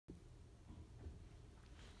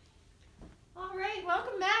right,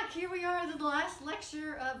 welcome back. Here we are, the last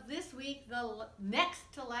lecture of this week, the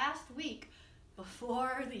next to last week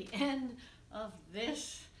before the end of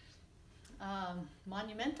this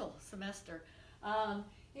monumental semester.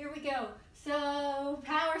 Here we go. So,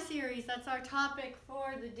 power series, that's our topic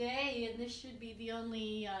for the day, and this should be the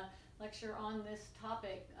only lecture on this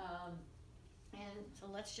topic. And so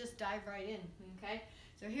let's just dive right in, okay?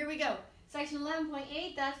 So here we go. Section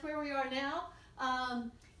 11.8, that's where we are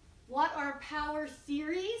now. What are power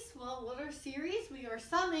series? Well, what are series? We are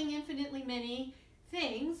summing infinitely many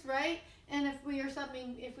things, right? And if we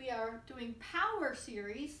are doing power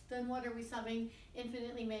series, then what are we summing?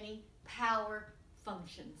 Infinitely many power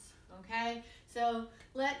functions, okay? So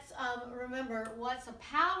let's remember what's a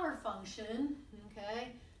power function,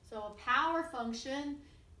 okay? So a power function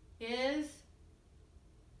is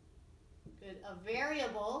a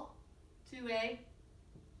variable to a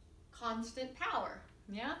constant power.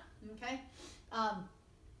 Yeah, okay.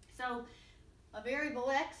 So a variable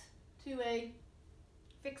x to a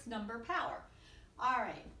fixed number power. All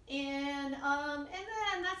right, and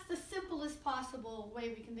then that's the simplest possible way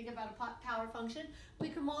we can think about a power function. We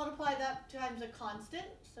can multiply that times a constant.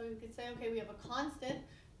 So we could say, okay, we have a constant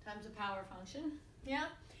times a power function. Yeah.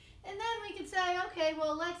 And then we could say, okay,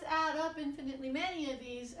 well, let's add up infinitely many of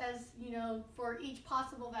these as, you know, for each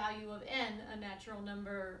possible value of n, a natural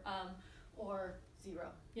number or 0.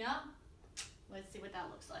 Yeah? Let's see what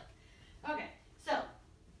that looks like. Okay, so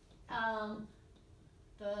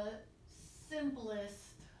the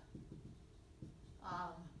simplest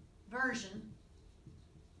version,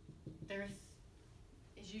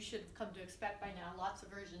 as you should have come to expect by now, lots of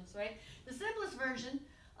versions, right? The simplest version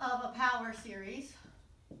of a power series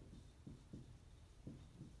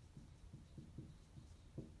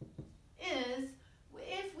is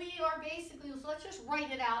if we are basically, so let's just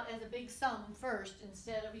write it out as a big sum first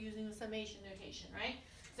instead of using the summation notation, right?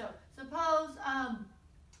 So suppose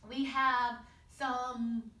we have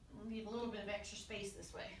some, we'll leave a little bit of extra space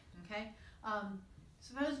this way, okay?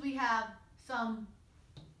 Suppose we have some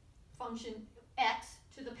function x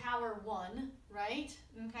to the power 1, right?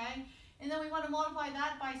 Okay? And then we want to multiply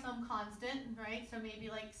that by some constant, right? So maybe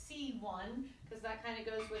like c1, because that kind of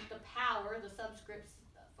goes with the power, the subscripts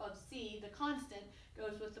of c, the constant,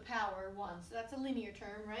 goes with the power 1. So that's a linear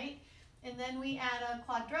term, right? And then we add a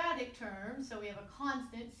quadratic term, so we have a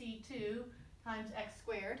constant, c2 times x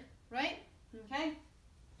squared, right? Okay?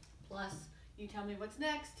 Plus, you tell me what's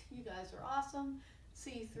next. You guys are awesome.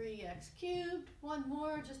 c3x cubed. One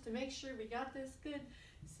more just to make sure we got this good.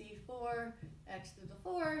 c4 x to the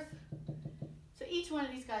 4th. So each one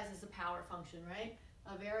of these guys is a power function, right?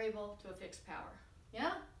 A variable to a fixed power.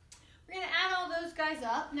 Yeah? We're going to add all those guys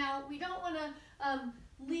up. Now, we don't want to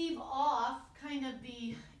leave off kind of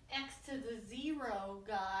the x to the 0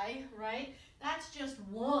 guy, right? That's just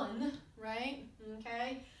 1, right?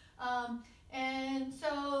 Okay? And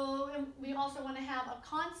so we also want to have a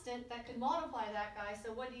constant that can multiply that guy.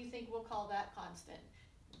 So what do you think we'll call that constant?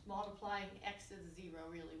 Multiplying x to the 0,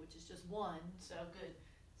 really, which is just 1. So good.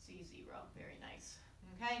 C0. Very nice.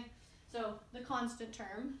 Okay? So the constant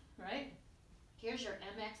term, right? Here's your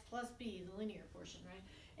mx plus b, the linear portion, right?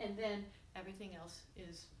 And then everything else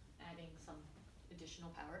is adding some additional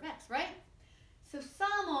power of x, right? So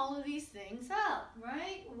sum all of these things up,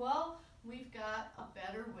 right? Well, we've got a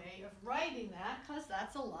better way of writing that because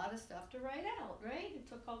that's a lot of stuff to write out, right? It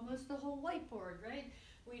took almost the whole whiteboard, right?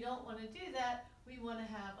 We don't want to do that. We want to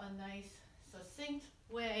have a nice, succinct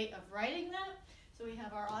way of writing that. So we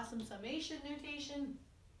have our awesome summation notation.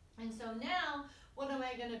 And so now, what am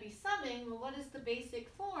I going to be summing? Well, what is the basic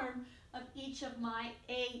form of each of my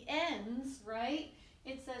ANs, right?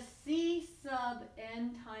 It's a C sub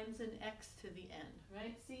n times an x to the n,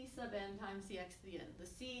 right? C sub n times the x to the n. The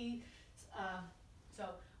C, so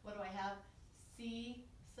what do I have? C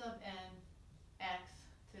sub n x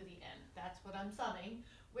to the n. That's what I'm summing.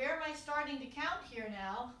 Where am I starting to count here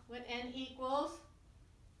now? When n equals?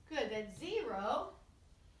 Good, that's 0.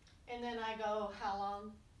 And then I go, how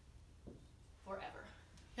long? Forever.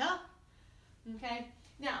 Yeah? Okay.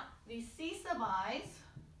 Now, these C sub i's,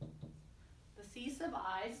 these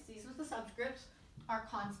are the subscripts, are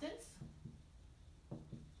constants.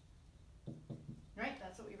 Right?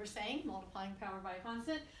 That's what we were saying, multiplying power by a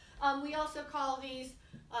constant. We also call these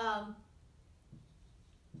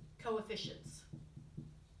coefficients.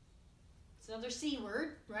 It's another C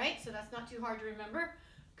word, right? So that's not too hard to remember.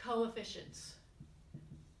 Coefficients.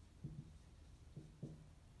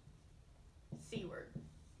 C word.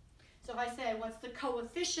 So if I say, what's the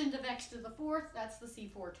coefficient of x to the 4th, that's the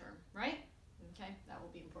C4 term, right? Okay, that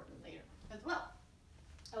will be important later as well.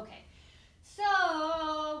 Okay,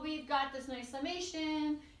 so we've got got this nice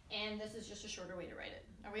summation, and this is just a shorter way to write it.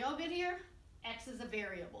 Are we all good here? X is a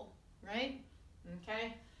variable, right?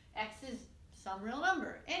 Okay, X is some real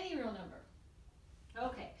number, any real number.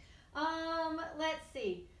 Okay, let's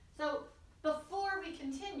see. So before we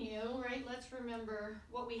continue, right, let's remember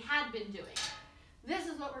what we had been doing. This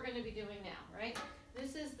is what we're going to be doing now, right?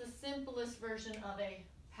 This is the simplest version of a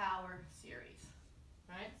power series,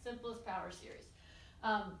 right? Simplest power series.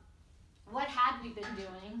 What had we been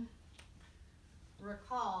doing?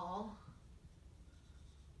 Recall,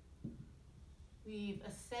 we've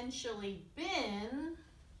essentially been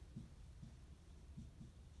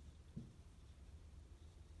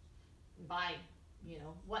by, you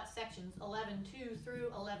know, what sections? 11.2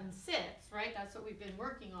 through 11.6, right? That's what we've been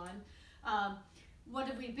working on. What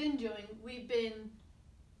have we been doing? We've been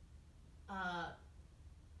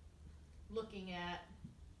looking at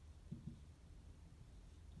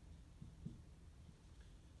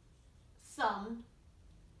sum.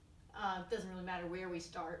 Doesn't really matter where we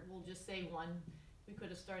start. We'll just say 1. We could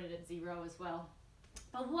have started at 0 as well.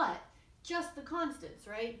 But what? Just the constants,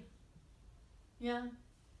 right? Yeah?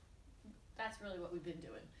 That's really what we've been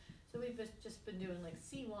doing. So we've just been doing like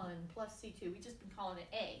C1 plus C2. We've just been calling it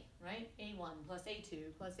A, right? A1 plus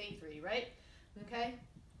A2 plus A3, right? Okay?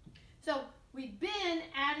 So we've been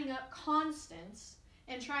adding up constants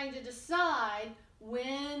and trying to decide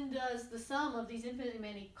when does the sum of these infinitely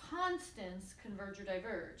many constants converge or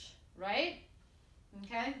diverge, right?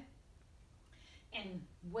 Okay? And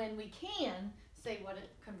when we can, say what it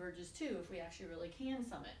converges to if we actually really can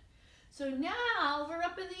sum it. So now we're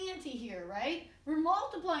up in the ante here, right? We're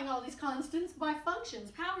multiplying all these constants by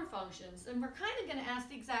functions, power functions, and we're kind of going to ask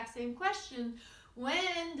the exact same question.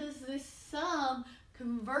 When does this sum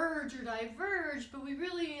converge or diverge? But we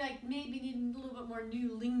really maybe need a little bit more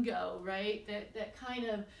new lingo, right? That kind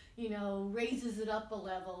of, you know, raises it up a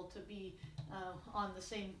level to be on the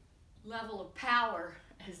same level of power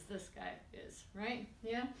as this guy is, right?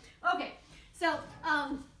 Yeah? Okay, so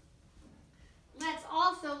let's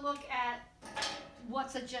also look at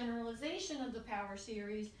what's a generalization of the power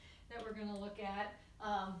series that we're going to look at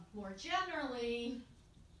more generally.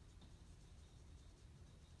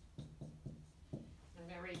 I'm going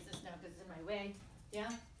to erase this now because it's in my way. Yeah?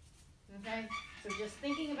 Okay? So just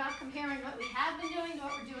thinking about comparing what we have been doing to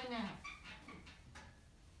what we're doing now.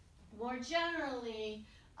 More generally,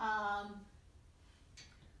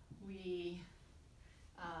 we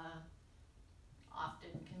often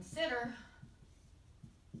consider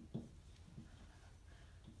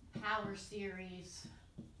power series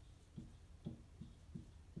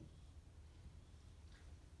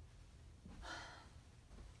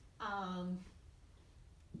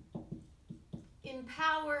in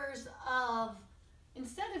powers of,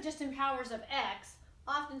 instead of just in powers of x,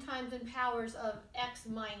 oftentimes in powers of x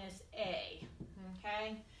minus a.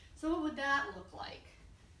 Okay? So what would that look like?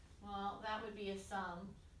 Well, that would be a sum,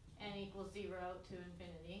 n equals 0 to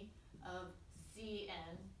infinity, of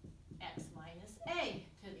cn x minus a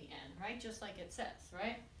to the n, right? Just like it says,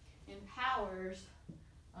 right? In powers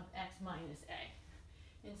of x minus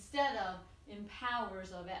a, instead of in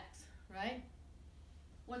powers of x, right?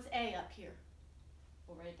 What's a up here?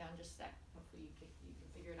 We'll write it down just a sec. Hopefully you can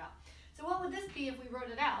figure it out. So what would this be if we wrote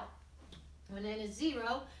it out? When n is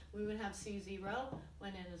 0, we would have C0.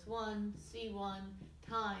 When n is 1, C1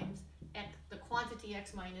 times x, the quantity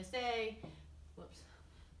x minus a. Whoops.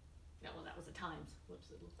 No, well, that was a times. Whoops,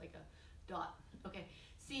 it looks like a dot. Okay.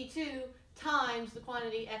 C2 times the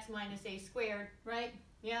quantity x minus a squared, right?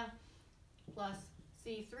 Yeah? Plus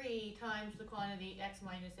C3 times the quantity x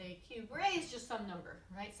minus a cubed, where a is just some number,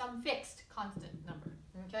 right? Some fixed constant number.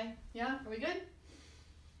 Okay? Yeah? Are we good?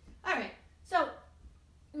 All right. So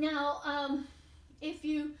now, if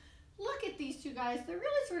you look at these two guys, they're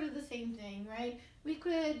really sort of the same thing, right? We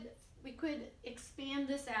could expand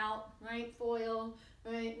this out, right? FOIL,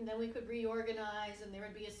 right? And then we could reorganize, and there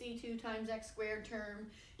would be a C2 times x squared term.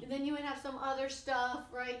 And then you would have some other stuff,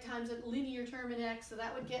 right? Times a linear term in x, so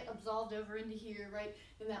that would get absolved over into here, right?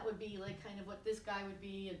 And that would be like kind of what this guy would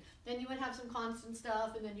be. And then you would have some constant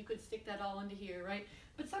stuff, and then you could stick that all into here, right?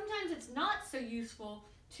 But sometimes it's not so useful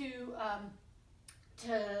to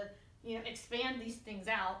you know, expand these things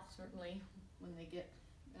out, certainly when they get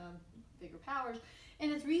bigger powers.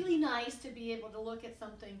 And it's really nice to be able to look at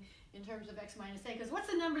something in terms of x minus a, because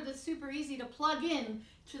what's a number that's super easy to plug in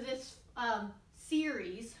to this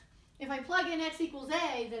series? If I plug in x equals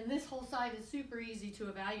a, then this whole side is super easy to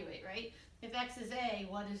evaluate, right? If x is a,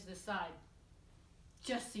 what is this side?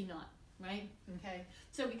 Just C naught, right? Okay,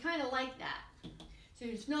 so we kind of like that. So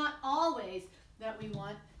it's not always that we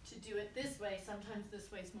want to do it this way. Sometimes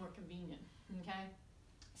this way is more convenient, okay?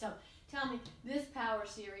 So tell me, this power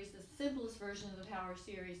series, the simplest version of the power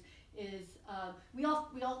series is, we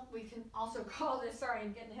can also call this, sorry,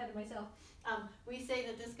 I'm getting ahead of myself. We say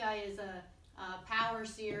that this guy is a power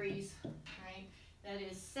series, right, that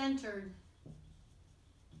is centered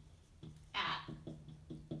at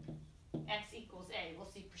x equals a. We'll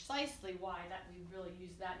see precisely why that we really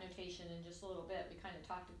use that notation in just a little bit. We kind of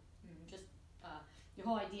talked just the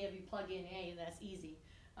whole idea of you plug in a, that's easy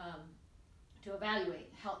to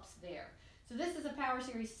evaluate, helps there. So this is a power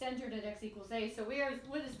series centered at x equals a. So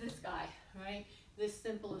what is this guy, right? This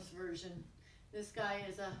simplest version. This guy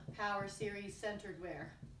is a power series centered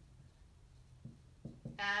where?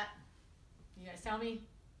 At, you guys tell me?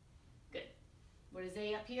 Good. What is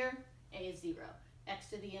a up here? A is 0.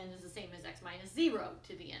 X to the n is the same as x minus 0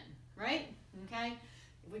 to the n, right? Okay?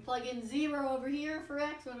 If we plug in 0 over here for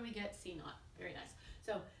x, what do we get? C naught. Very nice.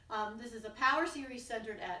 So this is a power series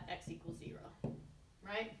centered at x equals 0,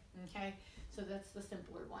 right? Okay? So that's the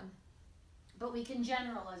simpler one. But we can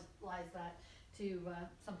generalize that to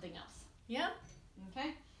something else. Yeah?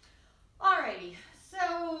 Okay? Alrighty.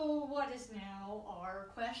 So what is now our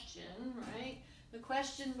question, right? The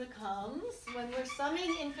question becomes, when we're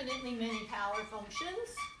summing infinitely many power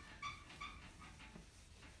functions,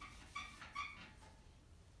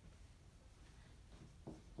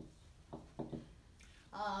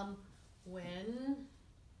 when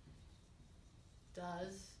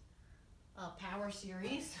does a power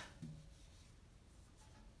series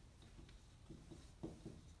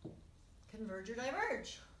converge or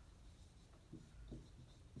diverge?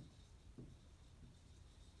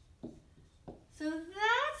 So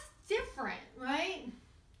that's different, right?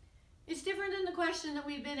 It's different than the question that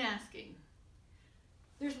we've been asking.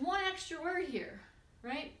 There's one extra word here,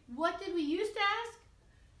 right? What did we used to ask?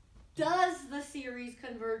 Does the series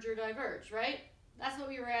converge or diverge, right? That's what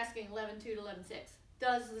we were asking 11.2 to 11.6.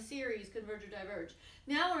 Does the series converge or diverge?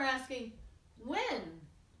 Now we're asking, when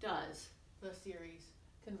does the series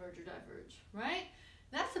converge or diverge, right?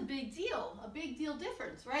 That's a big deal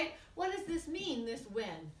difference, right? What does this mean, this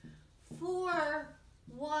when? For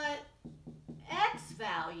what x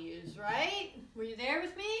values, right? Were you there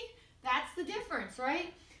with me? That's the difference,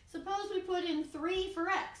 right? Suppose we put in 3 for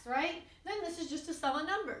x, right? Then this is just a sum of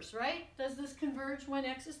numbers, right? Does this converge when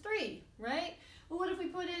x is 3, right? Well, what if we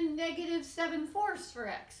put in negative 7/4 for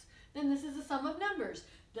x? Then this is a sum of numbers.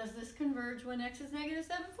 Does this converge when x is negative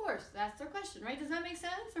 7/4? That's our question, right? Does that make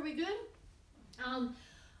sense? Are we good?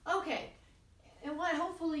 Okay. And what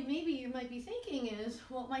hopefully maybe you might be thinking is,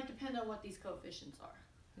 well, it might depend on what these coefficients are.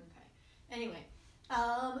 Okay. Anyway,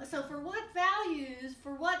 so for what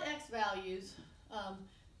x values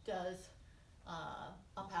does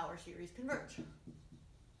a power series converge?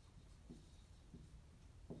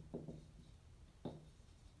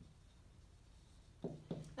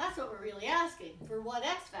 That's what we're really asking, for what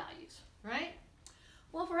x values, right?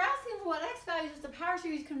 Well, if we're asking for what x values does the power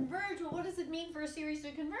series converge, well, what does it mean for a series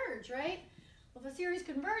to converge, right? Well, if a series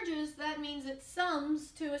converges, that means it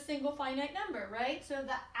sums to a single finite number, right? So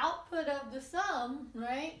the output of the sum,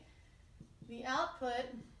 right? The output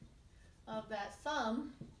of that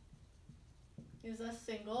sum is a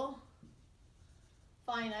single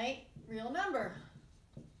finite real number.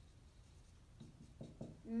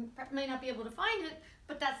 You may not be able to find it,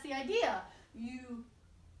 but that's the idea.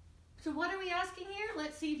 So what are we asking here?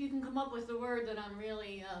 Let's see if you can come up with the word that I'm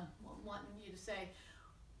really wanting you to say.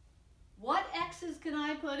 What x's can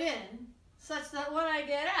I put in such that what I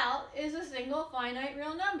get out is a single finite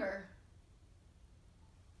real number?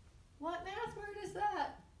 What math word is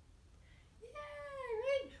that? Yeah,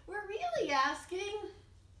 right. We're really asking,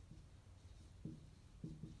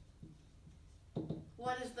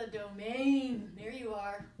 what is the domain? There you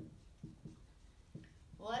are.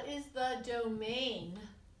 What is the domain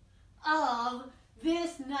of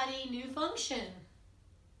this nutty new function?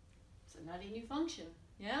 It's a nutty new function,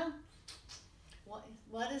 yeah?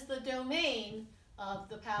 What is the domain of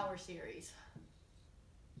the power series?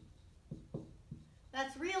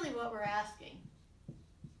 That's really what we're asking.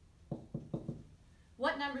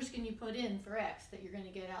 What numbers can you put in for x that you're going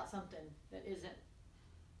to get out something that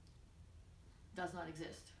does not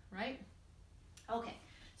exist, right? Okay,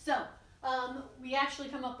 so we actually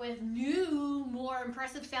come up with new, more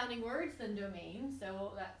impressive sounding words than domain,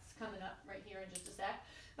 so that's coming up right here in just a sec.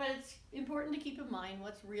 But it's important to keep in mind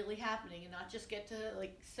what's really happening and not just get to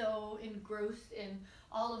like so engrossed in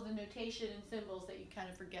all of the notation and symbols that you kind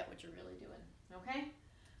of forget what you're really doing, okay?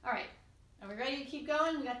 All right, are we ready to keep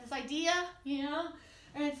going? We got this idea, you know?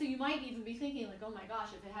 And so you might even be thinking like, oh my gosh,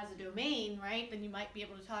 if it has a domain, right, then you might be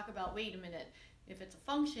able to talk about, wait a minute, If it's a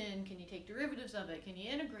function, can you take derivatives of it? Can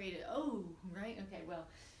you integrate it? Oh, right, okay, well,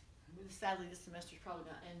 sadly this semester's probably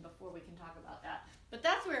going to end before we can talk about that. But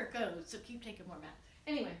that's where it goes, so keep taking more math.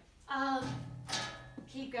 Anyway,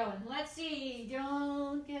 keep going. Let's see,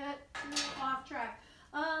 don't get too off track.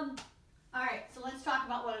 All right, so let's talk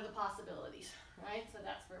about what are the possibilities, right? So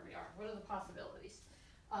that's where we are. What are the possibilities?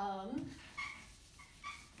 I'm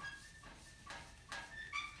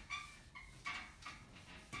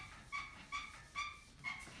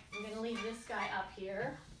going to leave this guy up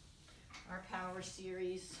here, our power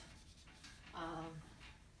series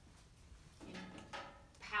in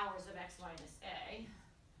powers of x minus a.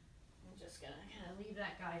 I'm just going to kind of leave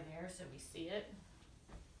that guy there so we see it.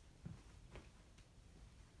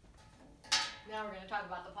 Now we're going to talk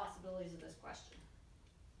about the possibilities of this question.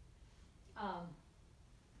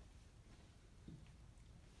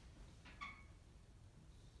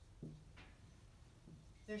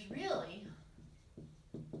 There's really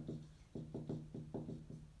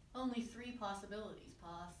only three possibilities.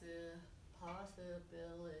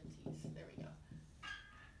 Possibilities. There we go.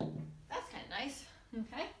 That's kind of nice.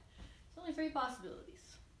 Okay. It's only three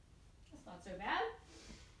possibilities. That's not so bad.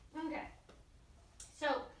 Okay.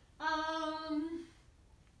 So,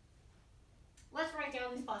 let's write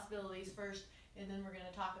down these possibilities first, and then we're going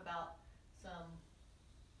to talk about some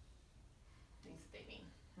things that they mean.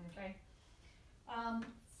 Okay.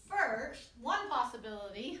 First, one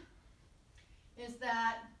possibility is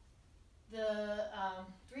that the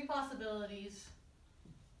three possibilities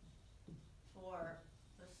for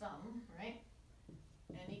the sum, right?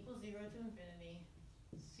 N equals 0 to infinity,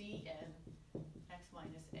 Cn x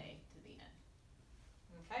minus a to the n.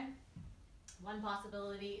 Okay? One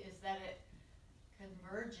possibility is that it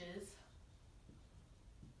converges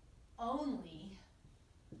only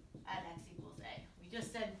at x equals a. We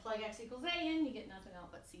just said plug x equals a in, you get nothing else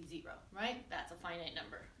but C0, right? That's a finite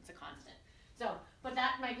number. It's a constant. So, but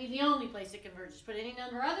that might be the only place it converges. Put any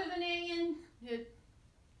number other than a in, it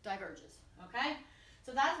diverges, okay?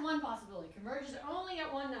 So that's one possibility. Converges only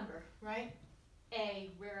at one number, right?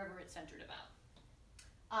 A, wherever it's centered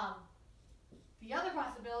about. The other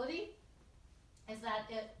possibility is that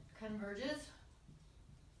it converges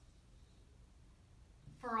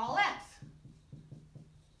for all x.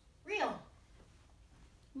 Real.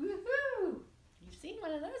 Woohoo! You've seen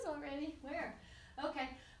one of those already. Where? Okay.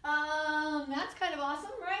 That's kind of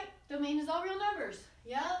awesome, right? Domain is all real numbers.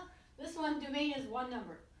 Yeah? This one, domain is one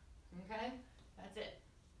number. Okay? That's it.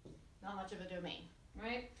 Not much of a domain,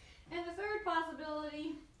 right? And the third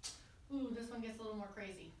possibility, ooh, this one gets a little more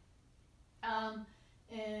crazy,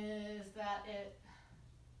 is that it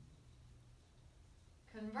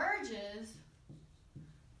converges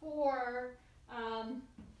for,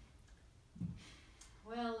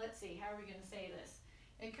 well, let's see, how are we going to say this?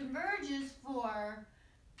 It converges for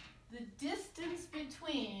the distance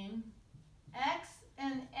between x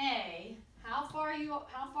and a, how far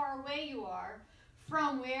away you are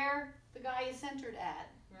from where the guy is centered at,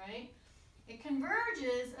 right? It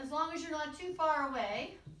converges as long as you're not too far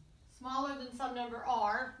away, smaller than some number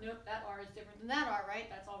r. Nope, that r is different than that r, right?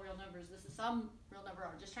 That's all real numbers. This is some real number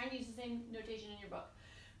r. Just trying to use the same notation in your book,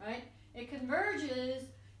 right? It converges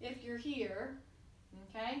if you're here,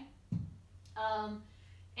 okay?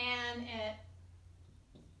 And it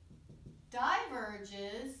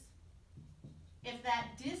diverges if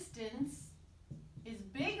that distance is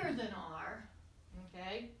bigger than r,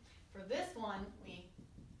 okay? For this one, we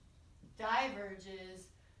diverges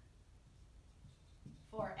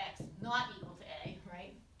for x not equal to a,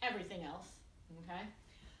 right? Everything else, okay?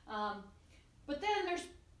 But then there's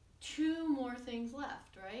two more things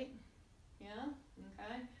left, right? Yeah,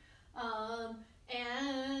 okay?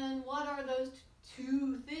 And what are those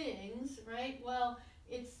two things, right? Well,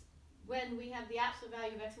 it's when we have the absolute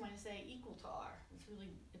value of x minus a equal to r. It's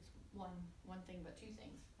one thing but two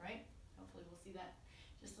things, right? Hopefully we'll see that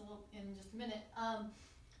just a little in just a minute.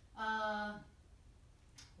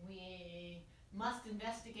 We must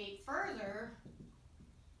investigate further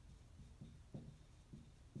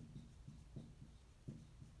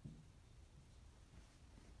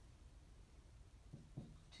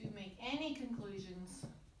to make any conclusions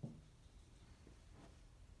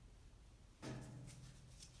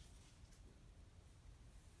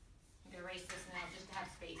I'm going to erase this now just to have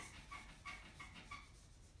space.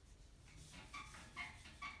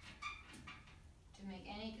 To make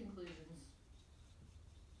any conclusions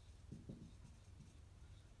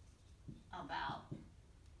about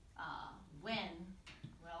when,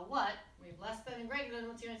 well, what, we have less than and greater than,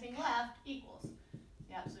 what's the only thing left, equals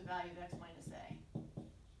the absolute value of x minus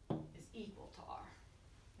a is equal to r.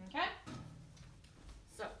 Okay?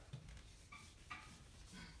 So,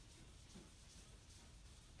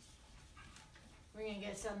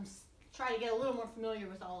 going to try to get a little more familiar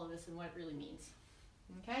with all of this and what it really means.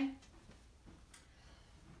 Okay?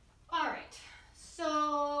 All right,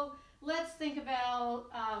 so let's think about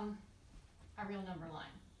a real number line.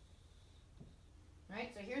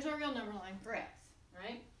 Right, so here's our real number line for x,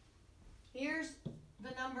 right? Here's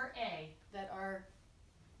the number a that our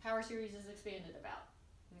power series is expanded about,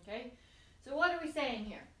 okay? So what are we saying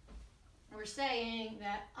here? We're saying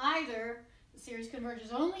that either the series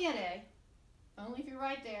converges only at a, only if you're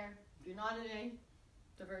right there. If you're not at a,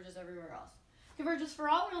 diverges everywhere else. Converges for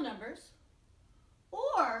all real numbers,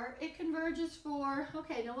 or it converges for,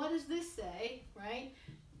 okay, now what does this say, right?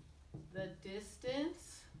 The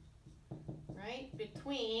distance, right,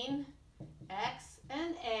 between x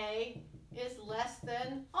and a is less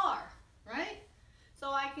than r, right?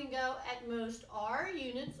 So I can go at most r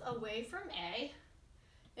units away from a,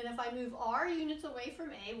 and if I move r units away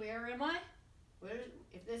from a, where am I?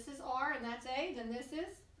 If this is r and that's a, then this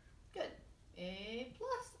is, good, a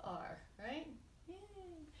plus r, right? Yay.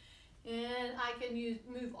 And I can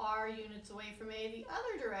move r units away from a the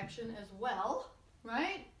other direction as well,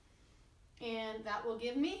 right? And that will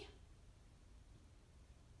give me,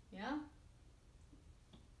 yeah,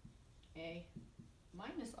 a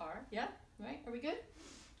minus r, yeah, right? Are we good?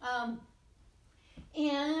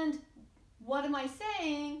 And what am I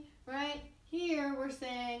saying, right? Here we're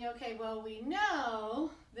saying, okay, well, we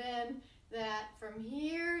know then that from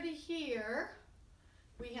here to here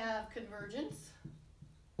we have convergence,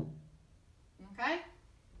 okay?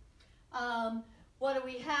 What do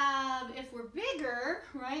we have if we're bigger,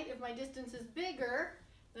 right? If my distance is bigger,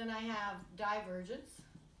 then I have divergence.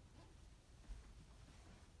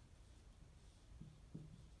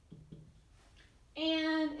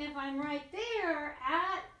 And if I'm right there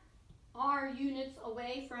at r units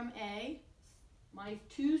away from a, my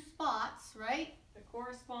two spots, right, that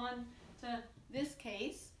correspond to this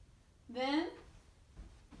case, then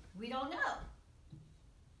we don't know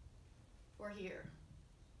for here.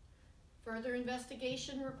 Further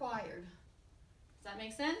investigation required. Does that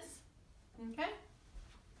make sense? Okay?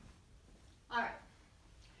 All right.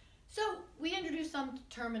 So we introduced some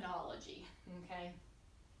terminology, okay?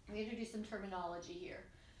 We introduced some terminology here.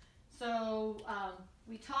 So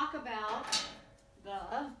we talk about the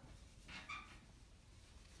now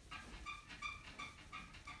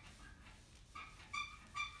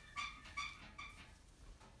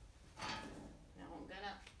I'm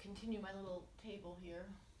gonna continue my little table here.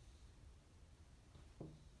 I'm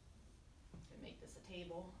gonna make this a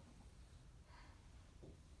table.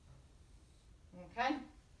 Okay.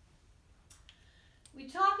 We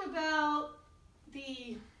talk about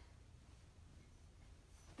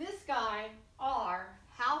this guy, r,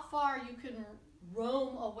 how far you can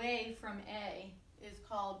roam away from a is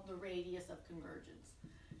called the radius of convergence.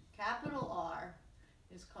 Capital R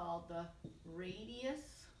is called the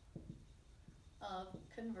radius of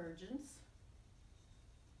convergence.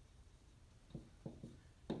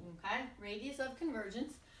 Okay, radius of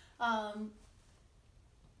convergence. And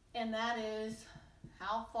that is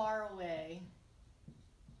how far away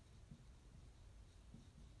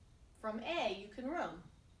from A you can roam.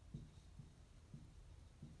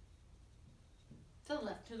 To the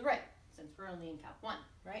left, to the right, since we're only in Calc 1,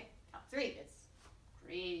 right? Calc 3 gets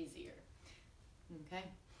crazier. Okay.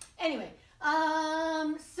 Anyway,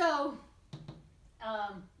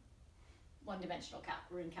 one-dimensional calc.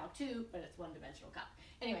 We're in Calc 2, but it's one-dimensional calc.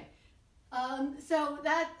 Anyway, so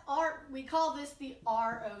that R, we call this the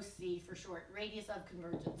ROC for short, radius of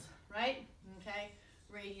convergence, right? Okay,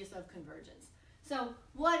 radius of convergence. So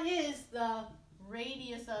what is the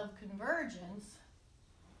radius of convergence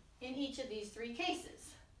in each of these three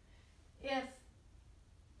cases? If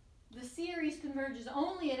the series converges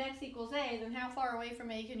only at x equals a, then how far away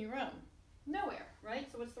from a can you roam? Nowhere,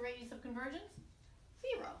 right? So what's the radius of convergence?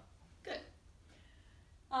 0. Good.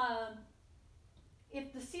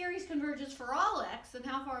 If the series converges for all x, then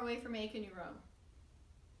how far away from a can you roam?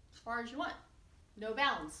 As far as you want. No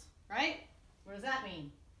bounds, right? What does that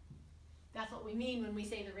mean? That's what we mean when we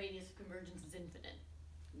say the radius of convergence is infinite.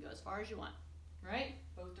 You can go as far as you want, right?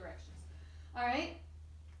 Both directions. All right.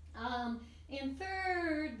 And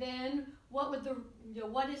third, then, what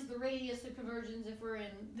is the radius of convergence if we're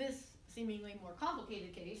in this seemingly more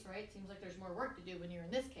complicated case, right? Seems like there's more work to do when you're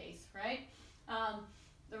in this case, right?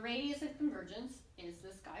 The radius of convergence is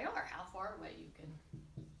this guy r, how far away you can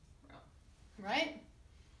roam, right?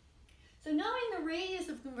 So knowing the radius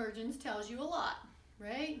of convergence tells you a lot,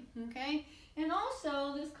 right? Okay? And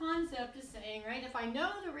also this concept is saying, right, if I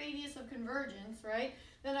know the radius of convergence, right,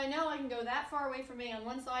 then I know I can go that far away from A on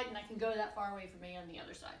one side and I can go that far away from A on the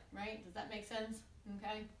other side, right? Does that make sense?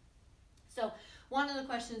 Okay? So one of the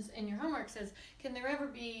questions in your homework says, can there ever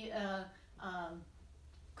be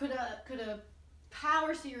could a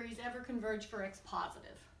power series ever converge for x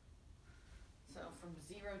positive? So from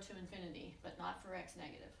 0 to infinity, but not for x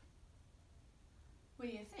negative. What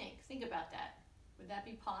do you think? Think about that. Would that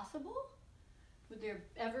be possible?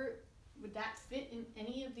 Would that fit in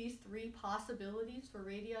any of these three possibilities for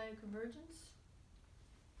radii of convergence?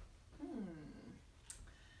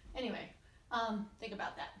 Anyway, think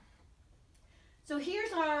about that. So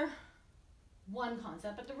here's our one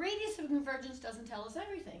concept, but the radius of convergence doesn't tell us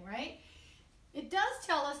everything, right? It does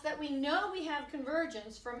tell us that we know we have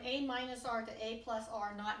convergence from a minus r to a plus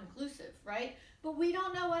r not inclusive, right? But we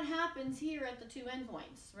don't know what happens here at the two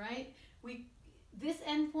endpoints, right? This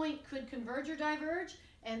endpoint could converge or diverge,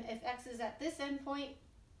 and if x is at this endpoint,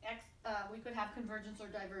 we could have convergence or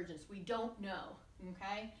divergence. We don't know,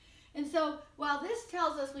 okay? And so while this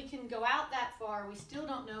tells us we can go out that far, we still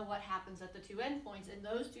don't know what happens at the two endpoints, and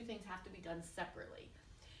those two things have to be done separately.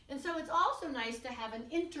 And so it's also nice to have an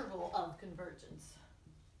interval of convergence.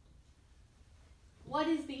 What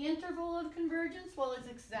is the interval of convergence? Well, it's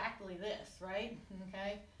exactly this, right?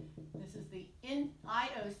 Okay, this is the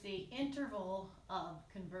IOC, interval of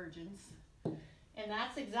convergence. And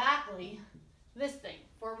that's exactly this thing.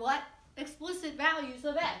 For what explicit values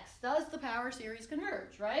of x does the power series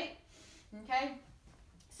converge, right? Okay,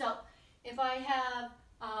 so if I have,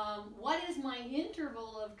 what is my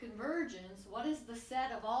interval of convergence? What is the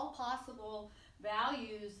set of all possible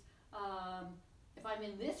values? If I'm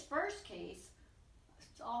in this first case,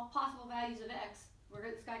 all possible values of x, where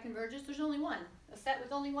this guy converges, there's only one. A set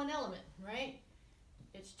with only one element, right?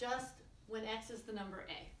 It's just when x is the number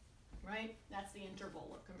a, right? That's the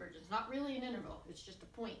interval of convergence. Not really an interval, it's just a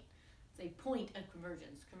point. It's a point of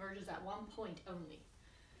convergence. Converges at one point only.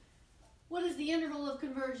 What is the interval of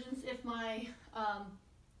convergence if my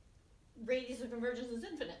radius of convergence is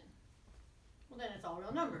infinite? Well, then it's all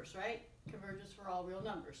real numbers, right? Converges for all real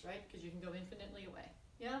numbers, right? Because you can go infinitely away.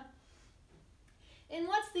 Yeah? And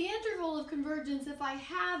what's the interval of convergence if I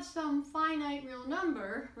have some finite real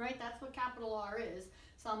number, right? That's what capital R is.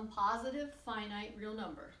 Some positive finite real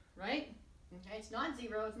number, right? Okay, it's not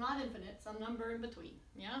 0, it's not infinite, some number in between,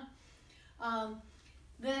 yeah?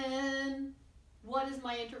 Then what is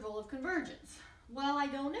my interval of convergence? Well, I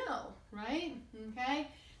don't know, right? Okay,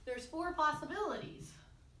 there's 4 possibilities.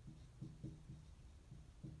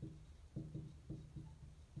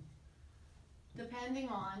 Depending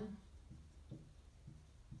on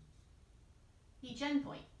each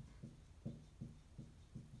endpoint.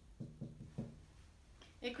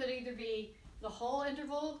 It could either be the whole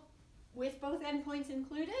interval with both endpoints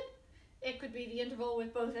included, it could be the interval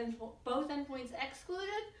with both endpoints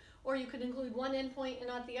excluded, or you could include one endpoint and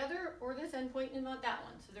not the other, or this endpoint and not that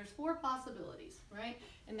one. So there's 4 possibilities, right?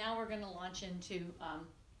 And now we're going to launch into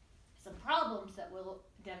some problems that will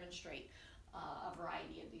demonstrate a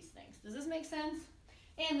variety of these things. Does this make sense?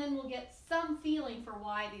 And then we'll get some feeling for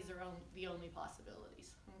why these are the only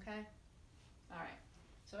possibilities, okay? All right,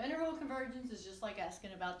 so interval convergence is just like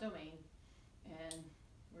asking about domain, and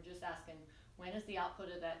we're just asking, when is the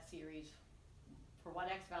output of that series? For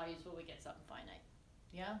what x values will we get something finite?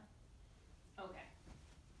 Yeah? Okay.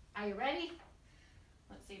 Are you ready?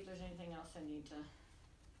 Let's see if there's anything else I need to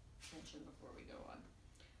mention before we go on.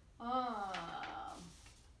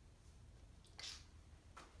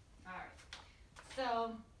 All right.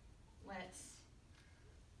 So let's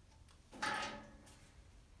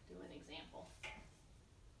do an example.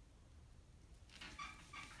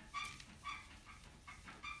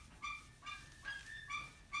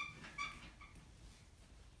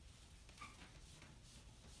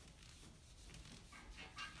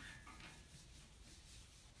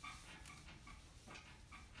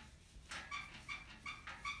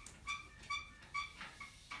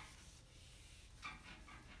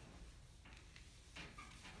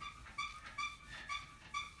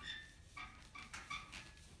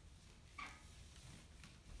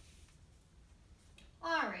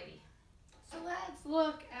 Alrighty, so let's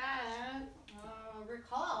look at,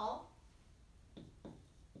 recall.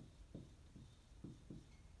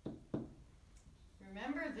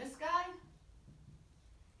 Remember this guy?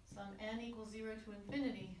 Some n equals 0 to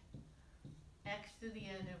infinity, x to the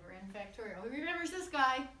n over n factorial. Who remembers this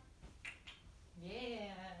guy?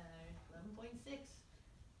 Yeah, 11.6,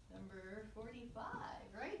 number 45,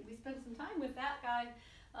 right? We spent some time with that guy.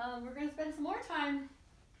 We're going to spend some more time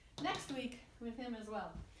next week with him as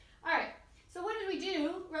well. All right, so what did we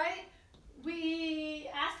do, right? We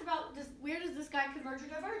asked about where does this guy converge or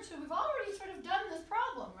diverge? So we've already sort of done this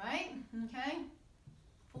problem, right? Okay,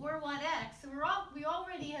 for what x? So we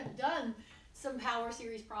already have done some power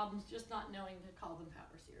series problems, just not knowing to call them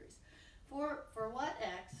power series. For what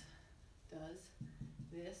x does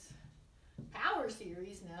this power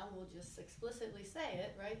series, now we'll just explicitly say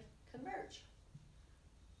it, right, converge?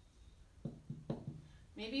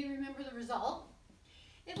 Maybe you remember the result.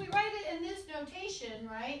 If we write it in this notation,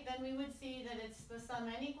 right, then we would see that it's the sum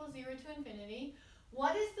n equals 0 to infinity.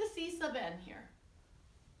 What is the c sub n here?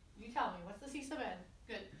 You tell me, what's the c sub n?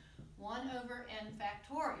 Good. 1 over n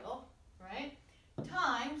factorial, right,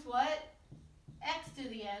 times what? X to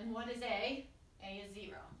the n, what is a? A is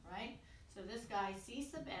 0, right? So this guy, c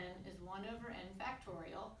sub n, is 1 over n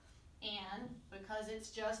factorial, and because it's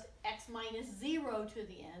just x minus 0 to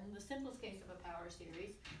the n, the simplest case of a power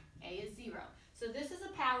series, a is 0. So this is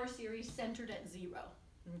a power series centered at 0,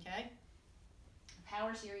 okay? A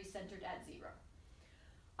power series centered at 0.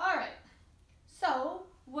 All right, so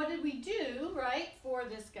what did we do, right, for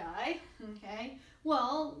this guy, okay?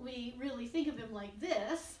 Well, we really think of him like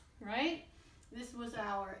this, right? This was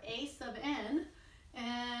our a sub n,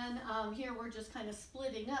 and here we're just kind of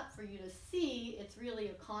splitting up for you to see it's really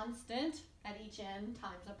a constant at each n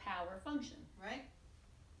times a power function, right?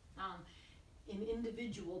 An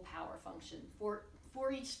individual power function for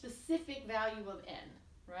each specific value of n,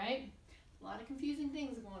 right? A lot of confusing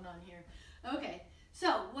things going on here. Okay,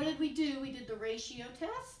 so what did we do? We did the ratio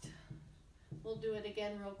test. We'll do it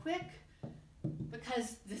again real quick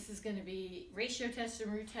because this is going to be ratio tests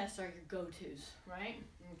and root tests are your go-tos, right?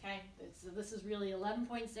 Okay, so this is really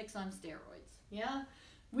 11.6 on steroids, yeah?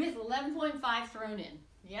 With 11.5 thrown in,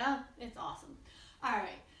 yeah? It's awesome. All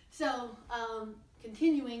right, so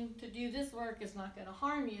continuing to do this work is not going to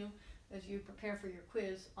harm you as you prepare for your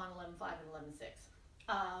quiz on 11.5 and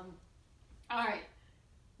 11.6. All right,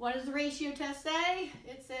 what does the ratio test say?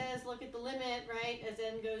 It says look at the limit, right, as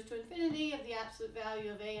n goes to infinity of the absolute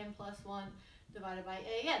value of an plus 1 divided by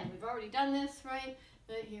an. We've already done this, right?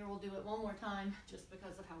 But here we'll do it one more time just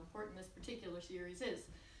because of how important this particular series is.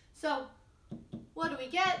 So what do we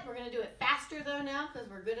get? We're going to do it faster though now because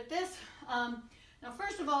we're good at this. Now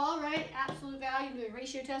first of all, right, absolute value, do a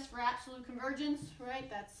ratio test for absolute convergence, right?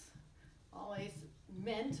 That's always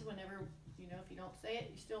meant whenever, you know, if you don't say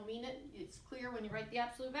it, you still mean it. It's clear when you write the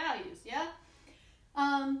absolute values, yeah?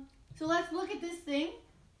 So let's look at this thing.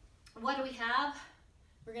 What do we have?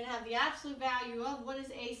 We're going to have the absolute value of, what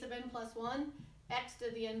is a sub n plus 1? X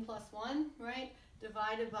to the n plus 1, right?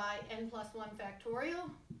 Divided by n plus 1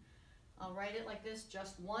 factorial. I'll write it like this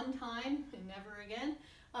just one time and never again.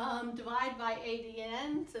 Divide by a to the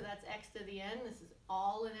n, so that's x to the n. This is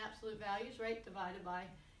all in absolute values, right? Divided by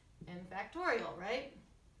n factorial, right?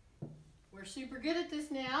 We're super good at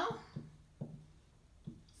this now.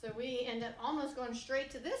 So we end up almost going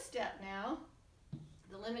straight to this step now.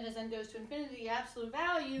 The limit as n goes to infinity, the absolute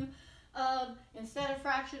value of, instead of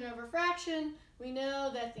fraction over fraction, we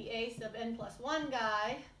know that the a sub n plus 1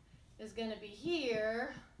 guy is going to be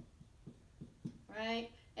here, right?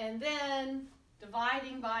 And then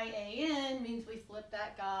dividing by an means we flip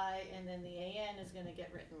that guy, and then the an is going to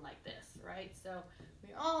get written like this, right? So we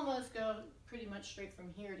almost go pretty much straight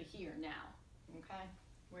from here to here now, okay?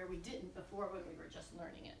 Where we didn't before when we were just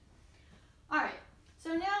learning it. All right, so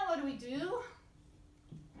now what do we do?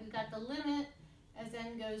 We've got the limit as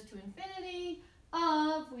n goes to infinity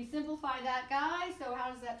of, we simplify that guy, so how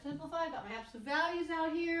does that simplify? I've got my absolute values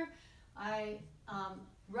out here. I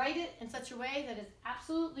write it in such a way that it's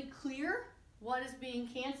absolutely clear what is being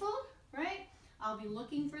canceled, right? I'll be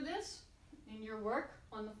looking for this in your work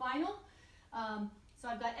on the final. So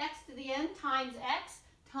I've got x to the n times x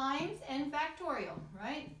times n factorial,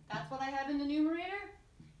 right? That's what I have in the numerator.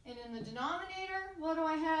 And in the denominator, what do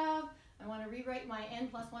I have? I want to rewrite my n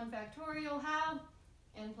plus 1 factorial. How?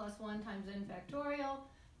 N plus 1 times n factorial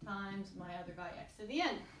times my other guy x to the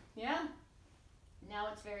n. Yeah? Now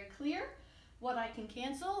it's very clear what I can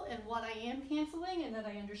cancel and what I am canceling, and that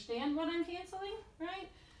I understand what I'm canceling, right?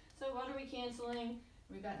 So what are we canceling?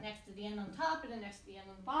 We've got an x to the n on top and an x to the n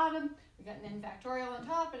on the bottom. We've got an n factorial on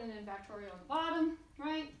top and an n factorial on the bottom,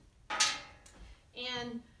 right?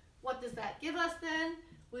 And what does that give us then?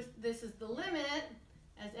 This is the limit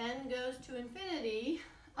as n goes to infinity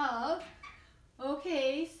of,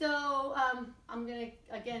 okay, so I'm going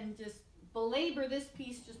to, again, just belabor this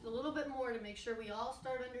piece just a little bit more to make sure we all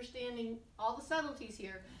start understanding all the subtleties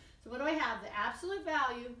here. So what do I have? The absolute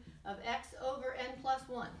value of x over n plus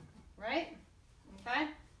 1, right? Okay?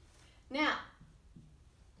 Now,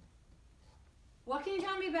 what can you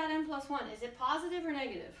tell me about n plus 1? Is it positive or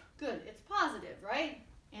negative? Good, it's positive, right?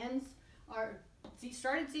 N's are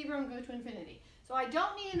start at 0 and go to infinity. So I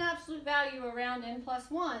don't need an absolute value around n plus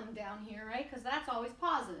 1 down here, right? Because that's always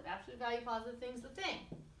positive. Absolute value positive thing's the thing.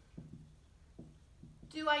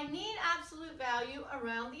 do I need absolute value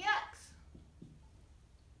around the x?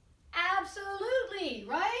 Absolutely,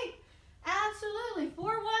 right? Absolutely.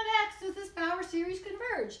 For what x does this power series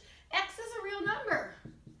converge? X is a real number.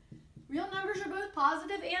 Real numbers are both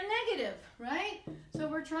positive and negative, right? So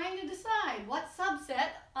we're trying to decide what subset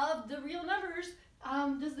of the real numbers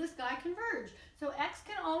does this guy converge. So x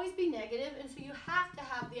can always be negative, and so you have to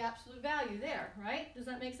have the absolute value there, right? Does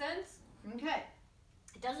that make sense? Okay.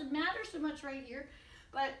 It doesn't matter so much right here,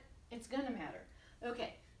 but it's going to matter.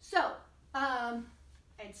 Okay, so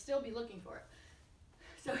I'd still be looking for it.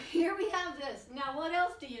 So here we have this. Now what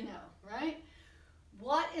else do you know, right?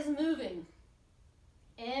 What is moving?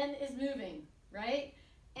 N is moving, right?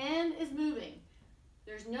 N is moving.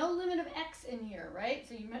 There's no limit of x in here, right?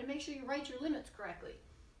 So you might make sure you write your limits correctly.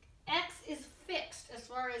 X is fixed as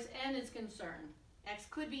far as n is concerned. X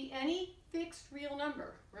could be any fixed real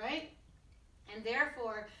number, right? And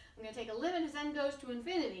therefore, I'm going to take a limit as n goes to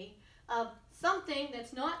infinity of something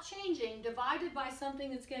that's not changing divided by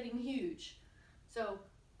something that's getting huge. So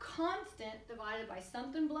constant divided by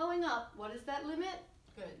something blowing up, what is that limit?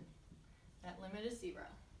 Good. That limit is 0.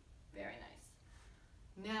 Very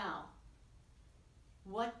nice. Now,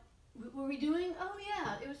 what were we doing? Oh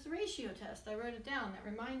yeah, it was the ratio test. I wrote it down. That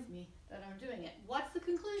reminds me that I'm doing it. What's the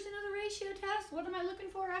conclusion of the ratio test? What am I looking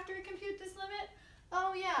for after I compute this limit?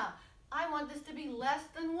 Oh yeah, I want this to be less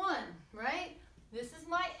than 1, right? This is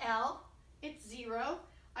my L. It's 0.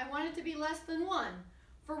 I want it to be less than 1.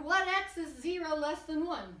 For what x is 0 less than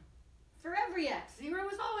 1? For every x. 0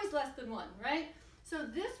 is always less than 1, right? So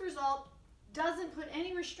this result doesn't put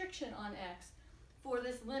any restriction on x for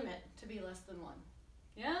this limit to be less than 1.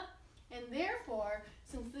 Yeah? And therefore,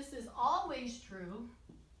 since this is always true,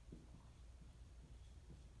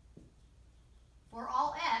 for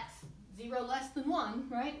all x, 0 less than 1,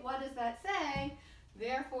 right? What does that say?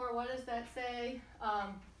 Therefore, what does that say?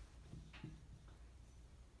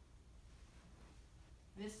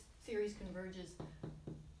 This series converges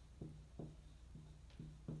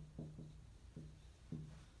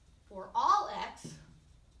for all x.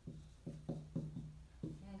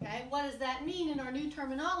 Okay, what does that mean in our new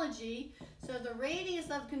terminology? So the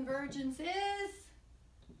radius of convergence is,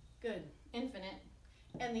 good, infinite.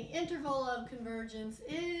 And the interval of convergence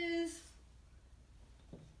is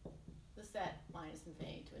the set minus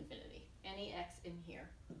infinity to infinity. Any x in here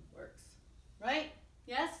works, right?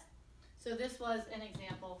 Yes? So this was an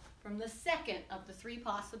example from the second of the 3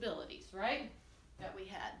 possibilities, right, that we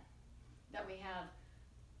had. That we have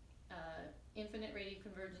infinite radius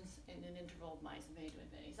convergence in an interval of minus infinity to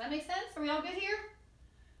infinity. Does that make sense? Are we all good here?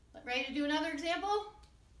 Ready to do another example?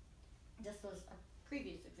 This was a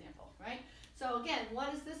previous example, right? So again,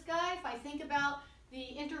 what is this guy? If I think about the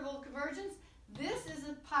interval of convergence, this is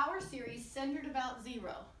a power series centered about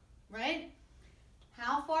 0, right?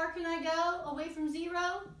 How far can I go away from 0?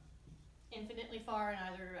 Infinitely far in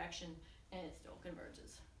either direction, and it still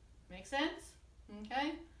converges. Make sense?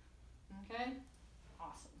 Okay? Okay?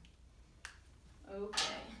 Awesome.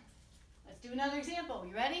 Okay. Let's do another example.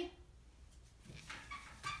 You ready?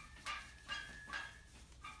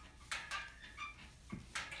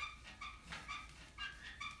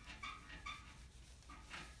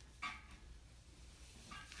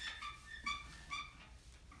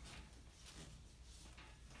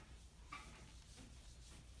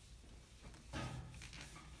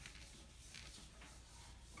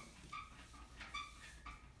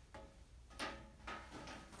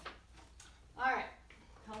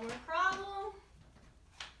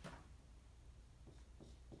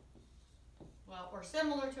 Or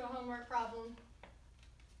similar to a homework problem,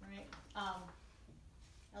 right?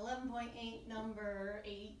 11.8, number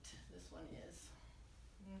 8, this one is.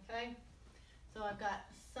 Okay, so I've got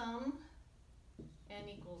sum n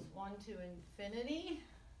equals 1 to infinity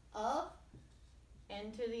of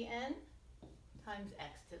n to the n times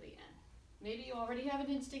x to the n. Maybe you already have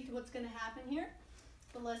an instinct of what's going to happen here,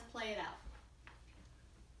 but let's play it out.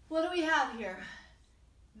 What do we have here?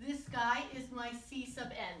 This guy is my c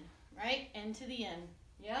sub n. Right? N to the n.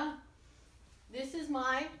 Yeah? This is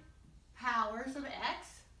my powers of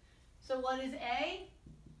x. So what is A?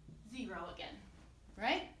 0 again.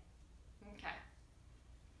 Right? Okay.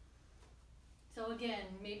 So again,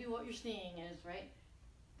 maybe what you're seeing is, right,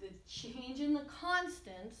 the change in the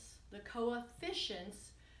constants, the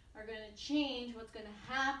coefficients, are going to change what's going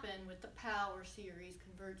to happen with the power series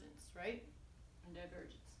convergence, right? And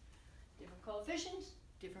divergence. Different coefficients,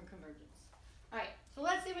 different convergence. All right, so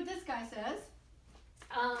let's see what this guy says.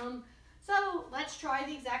 So let's try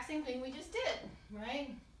the exact same thing we just did,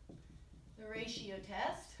 right? The ratio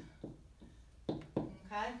test.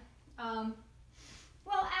 Okay.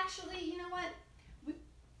 Well, actually, you know what?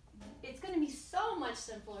 much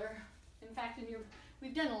simpler. In fact,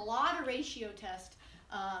 we've done a lot of ratio tests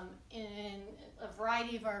in a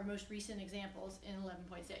variety of our most recent examples in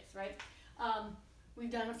 11.6, right?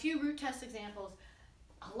 We've done a few root test examples.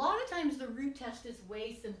 A lot of times the root test is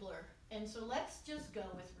way simpler. And so let's just go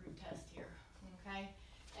with root test here, okay?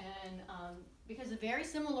 And because of very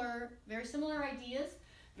similar ideas,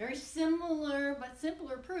 very similar but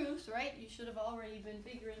simpler proofs, right? You should have already been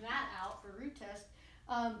figuring that out for root test.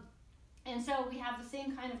 And so we have the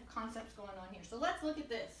same kind of concepts going on here. So let's look at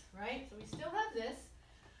this, right? So we still have this.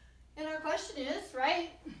 And our question is,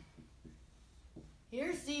 right?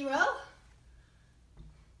 Here's 0.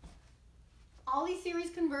 All these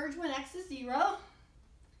series converge when x is 0.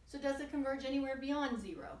 So does it converge anywhere beyond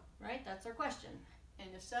 0, right? That's our question. And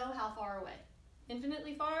if so, how far away?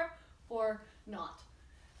 Infinitely far or not?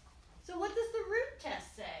 So what does the root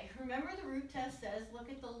test say? Remember, the root test says look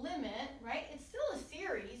at the limit, right? It's still a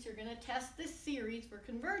series. You're going to test this series for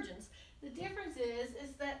convergence. The difference is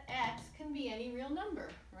that x can be any real number,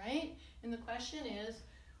 right? And the question is,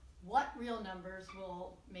 what real numbers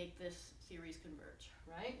will make this series converge,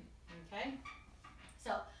 right? Okay?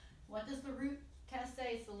 So what does the root test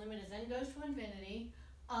say? It's the limit as n goes to infinity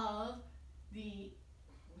of the,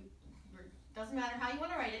 doesn't matter how you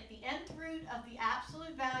want to write it, the nth root of the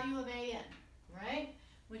absolute value of a n, right?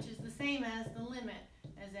 Which is the same as the limit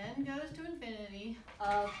as n goes to infinity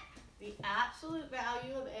of the absolute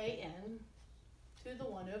value of a n to the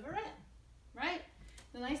 1 over n, right?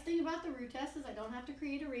 The nice thing about the root test is I don't have to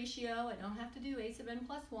create a ratio, I don't have to do a sub n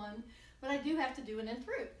plus 1, but I do have to do an nth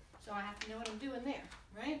root. So I have to know what I'm doing there,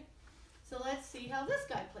 right? So let's see how this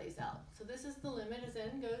guy plays out. So this is the limit as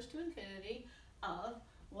n goes to infinity of,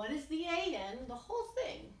 what is the a n? The whole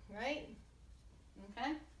thing, right?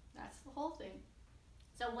 Okay, that's the whole thing.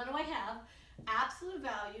 So what do I have? Absolute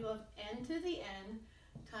value of n to the n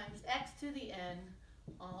times x to the n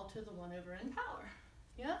all to the 1 over n power.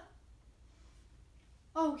 Yeah?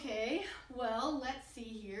 Okay, well, let's see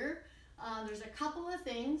here. There's a couple of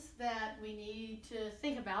things that we need to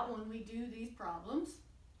think about when we do these problems.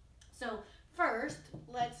 So first,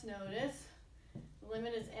 let's notice the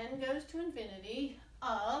limit as n goes to infinity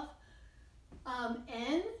of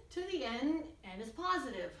n to the n is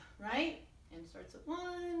positive, right? N starts at 1,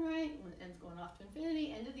 right? When n's going off to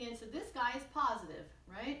infinity, n to the n, so this guy is positive,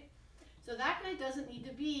 right? So that guy doesn't need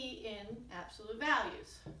to be in absolute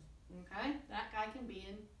values, okay? That guy can be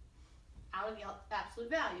in out of the absolute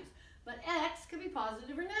values. But x could be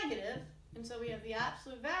positive or negative, and so we have the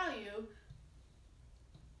absolute value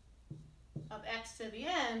of x to the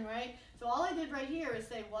n, right? So all I did right here is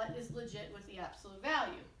say what is legit with the absolute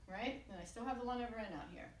value, right? And I still have the 1 over n out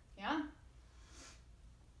here, yeah?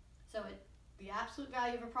 So the absolute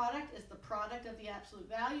value of a product is the product of the absolute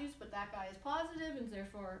values, but that guy is positive, and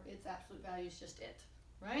therefore its absolute value is just it,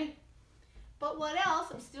 right? But what else?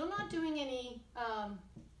 I'm still not doing any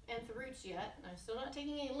nth roots yet. I'm still not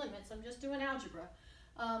taking any limits. I'm just doing algebra.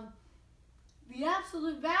 The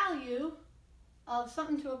absolute value of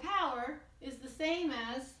something to a power is the same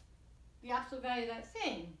as the absolute value of that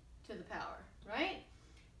thing to the power, right?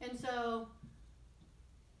 And so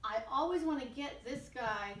I always want to get this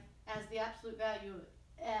guy as the absolute value of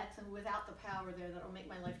x, and without the power there, that'll make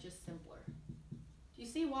my life just simpler. Do you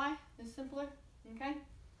see why it's simpler? Okay?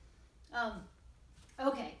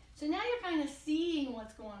 Okay, so now you're kind of seeing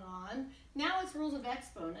what's going on. Now it's rules of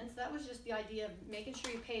exponents. That was just the idea of making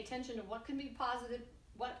sure you pay attention to what can be positive,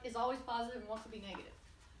 what is always positive, and what could be negative.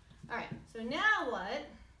 All right, so now what?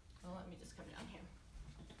 Well, let me just come down here.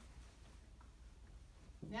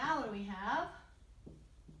 Now what do we have?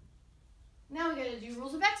 Now we got to do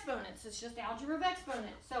rules of exponents. It's just algebra of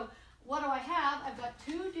exponents. So what do I have? I've got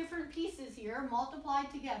two different pieces here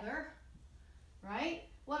multiplied together, right?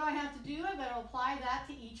 What do I have to do? I've got to apply that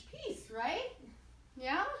to each piece, right?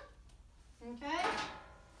 Yeah? Okay?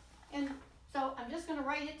 And so I'm just going to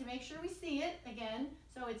write it to make sure we see it again.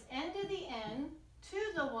 So it's n to the n to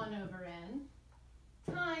the 1 over n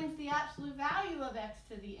times the absolute value of x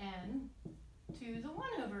to the n to the 1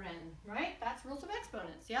 over n, right? That's rules of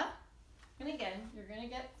exponents, yeah? And again, you're going to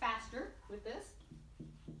get faster with this.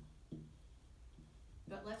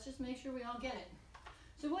 But let's just make sure we all get it.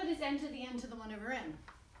 So what is n to the n to the 1 over n?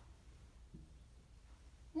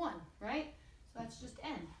 1, right? So that's just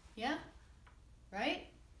n, yeah? Right?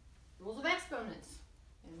 Rules of exponents.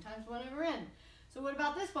 N times 1 over n. So what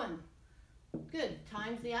about this one? Good.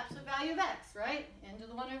 Times the absolute value of x, right? N to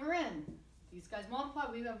the 1 over n. These guys multiply,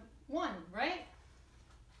 we have 1, right?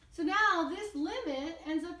 So now this limit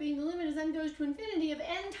ends up being the limit as n goes to infinity of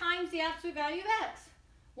n times the absolute value of x.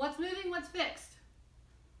 What's moving? What's fixed?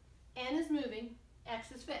 N is moving,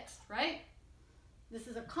 x is fixed, right? this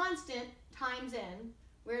is a constant times n.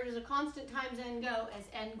 Where does a constant times n go as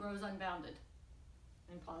n grows unbounded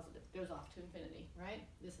and positive, goes off to infinity, right?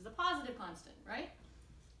 This is a positive constant, right?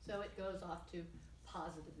 So it goes off to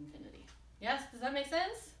positive infinity. Yes, does that make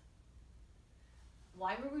sense?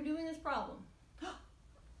 Why were we doing this problem?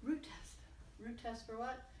 Root test. Root test for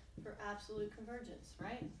what? For absolute convergence,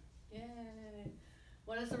 right? Yay.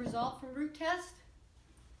 What is the result from root test?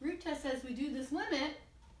 Root test says we do this limit,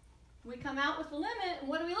 we come out with the limit, and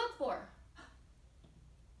what do we look for?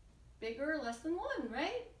 Bigger or less than 1,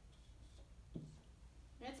 right?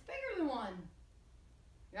 It's bigger than 1,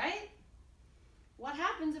 right? What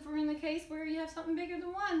happens if we're in the case where you have something bigger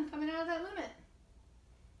than 1 coming out of that limit?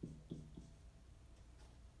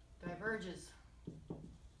 Diverges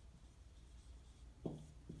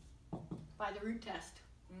by the root test,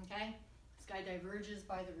 okay? This guy diverges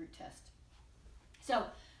by the root test. So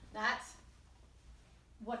that's,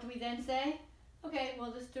 what do we then say? Okay,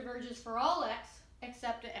 well this diverges for all x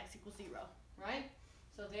except at x equals 0, right?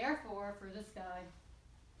 So therefore, for this guy,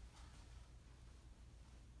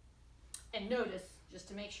 and notice, just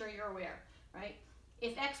to make sure you're aware, right?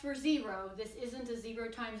 If x were 0, this isn't a 0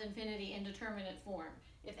 times infinity indeterminate form.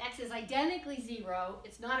 If x is identically 0,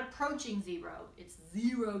 it's not approaching 0. It's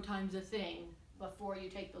 0 times a thing before you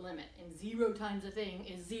take the limit. And 0 times a thing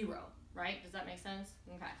is 0, right? Does that make sense?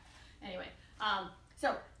 Okay. Anyway,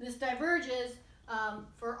 so this diverges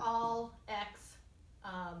for all x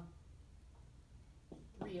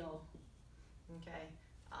real, okay,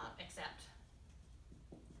 except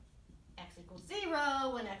x equals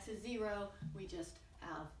 0. When x is 0, we just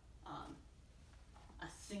have a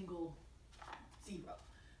single 0,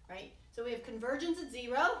 right? So we have convergence at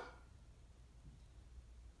 0,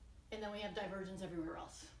 and then we have divergence everywhere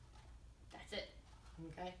else. That's it,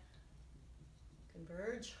 okay?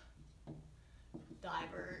 Converge,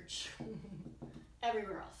 diverge,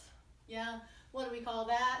 everywhere else. Yeah, what do we call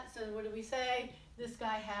that? So what do we say? This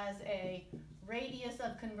guy has a radius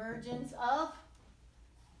of convergence of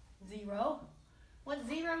 0. What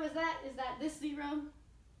 0 is that? Is that this 0?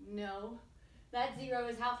 No. That 0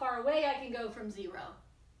 is how far away I can go from 0.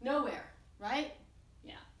 Nowhere, right?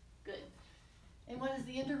 Yeah, good. And what is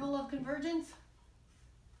the interval of convergence?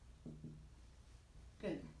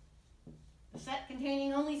 Good. The set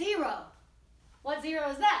containing only 0. What 0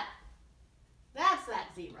 is that? That's that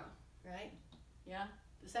 0, right? Yeah?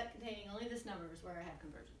 The set containing only this number is where I have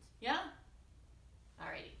convergence. Yeah?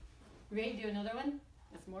 Alrighty. We ready to do another one?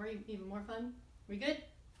 That's even more fun. We good?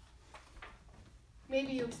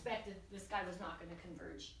 Maybe you expected this guy was not going to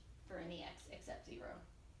converge for any x except 0.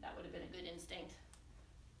 That would have been a good instinct.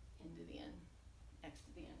 N to the n, x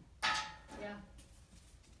to the n. Yeah?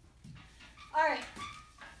 All right.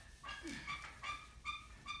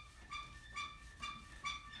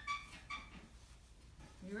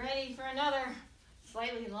 You ready for another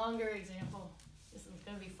slightly longer example? This one's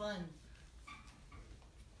going to be fun.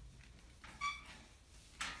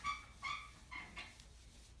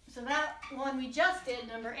 So that one we just did,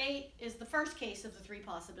 number 8, is the first case of the 3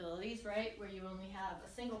 possibilities, right? Where you only have a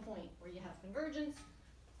single point where you have convergence.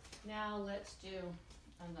 Now let's do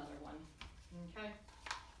another one, okay?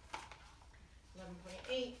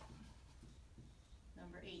 11.8,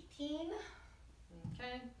 number 18,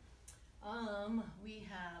 okay? We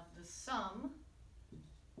have the sum,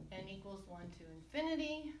 n equals 1 to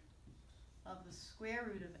infinity, of the square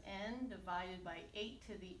root of n divided by 8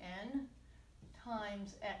 to the n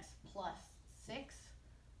times x plus 6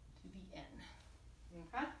 to the n,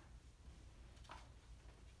 okay?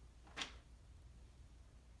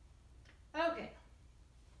 Okay,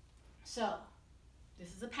 so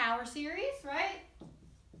this is a power series, right?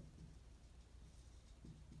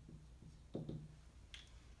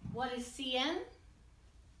 What is Cn?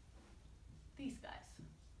 These guys.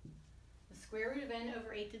 The square root of n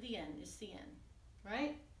over 8 to the n is Cn,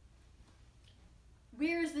 right?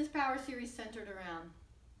 Where is this power series centered around?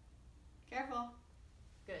 Careful.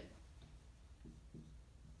 Good.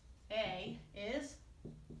 A is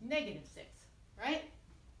 -6, right?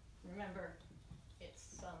 Remember, it's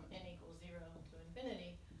sum n equals 0 to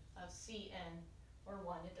infinity of Cn, or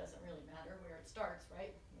 1. It doesn't really matter where it starts,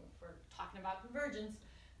 right? If we're talking about convergence,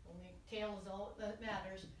 only tail is all that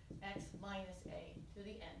matters, x minus a to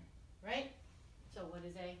the n, right? So what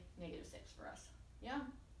is a? -6 for us, yeah?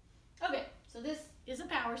 Okay, so this is a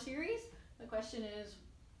power series. The question is,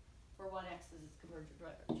 for what x does this converge or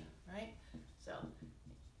diverge, right? So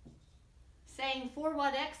saying for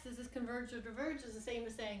what x does this converge or diverge is the same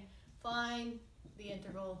as saying find the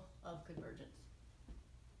interval of convergence.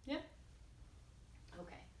 Yeah?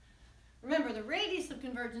 Okay. Remember, the radius of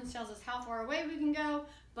convergence tells us how far away we can go,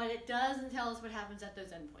 but it doesn't tell us what happens at those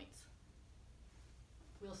endpoints.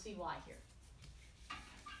 We'll see why here.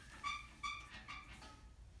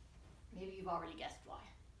 Maybe you've already guessed why.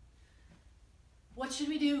 What should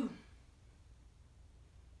we do?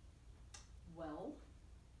 Well,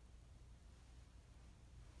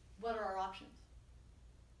 what are our options?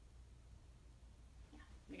 Yeah,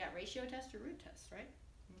 we got ratio test or root test, right?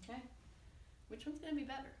 Okay. Which one's going to be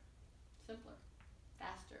better? Simpler,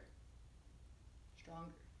 faster,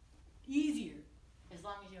 stronger, easier, as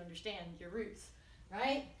long as you understand your roots,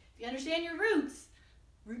 right? If you understand your roots,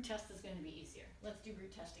 root test is going to be easier. Let's do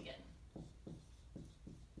root test again.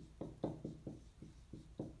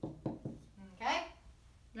 Okay,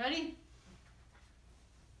 ready?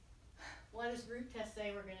 What does root test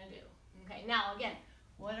say we're going to do? Okay, now again,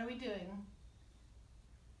 what are we doing?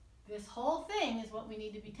 This whole thing is what we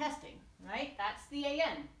need to be testing, right? That's the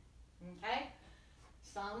AN, okay?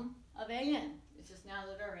 Sum of AN. It's just now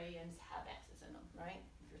that our ANs have X's in them, right?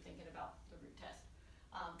 If you're thinking about the root test.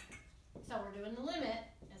 So we're doing the limit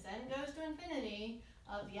as n goes to infinity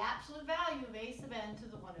of the absolute value of a sub n to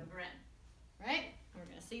the 1 over n, right? We're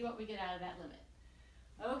going to see what we get out of that limit.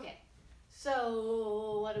 Okay,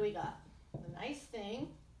 so what do we got? The nice thing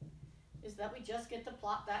is that we just get to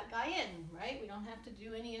plop that guy in, right? We don't have to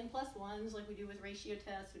do any n+1s like we do with ratio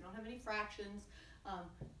tests. We don't have any fractions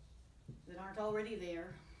that aren't already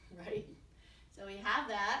there, right? So we have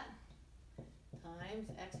that times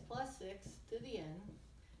x plus 6 to the n.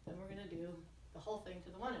 Then we're going to do the whole thing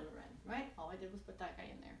to the 1 over n, right? All I did was put that guy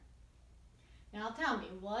in there. Now tell me,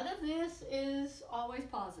 what of this is always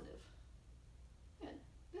positive? Good.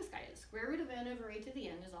 This guy is square root of n over a to the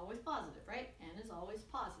n is always positive, right? N is always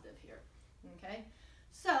positive here, okay?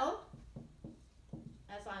 So,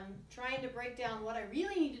 as I'm trying to break down what I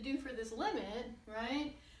really need to do for this limit,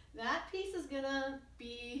 right? That piece is going to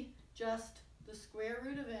be just the square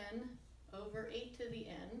root of n over 8 to the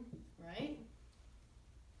n, right?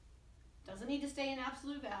 Doesn't need to stay in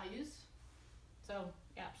absolute values. So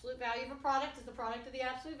the absolute value of a product is the product of the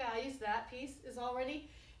absolute values. That piece is already,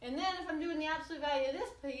 and then if I'm doing the absolute value of this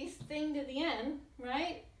piece, thing to the n,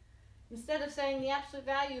 right? Instead of saying the absolute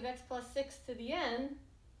value of x plus 6 to the n,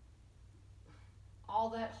 all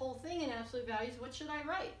that whole thing in absolute values, what should I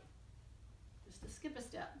write? Just to skip a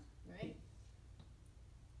step, right?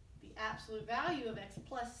 The absolute value of x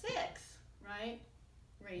plus 6, right,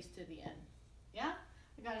 raised to the n. Yeah?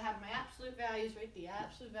 I've got to have my absolute values, right? The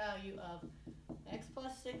absolute value of x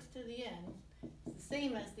plus 6 to the n is the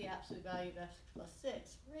same as the absolute value of x plus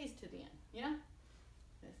 6 raised to the n. Yeah?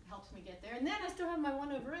 This helps me get there. And then I still have my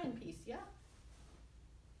 1 over n piece. Yeah?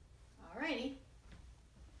 Alrighty.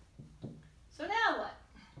 So now what?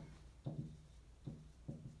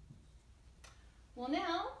 Well,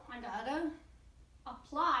 now I gotta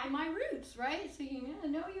apply my roots, right? So you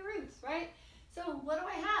gotta know your roots, right? So what do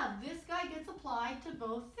I have? This guy gets applied to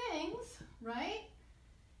both things, right?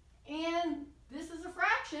 And this is a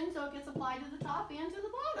fraction, so it gets applied to the top and to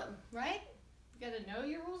the bottom, right? You gotta know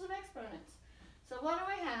your rules of exponents. So what do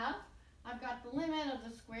I have? I've got the limit of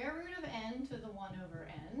the square root of n to the 1 over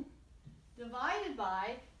n divided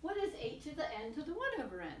by, what is 8 to the n to the 1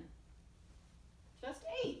 over n? Just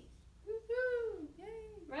 8. Woohoo! Yay!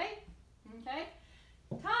 Right? Okay?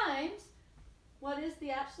 Times, what is the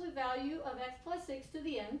absolute value of x plus 6 to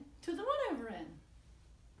the n to the 1 over n?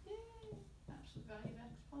 Yay! Absolute value of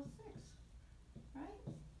x plus 6. Right?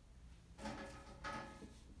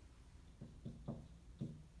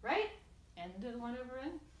 Right? N to the 1 over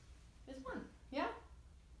n is 1. Yeah?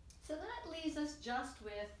 So that leaves us just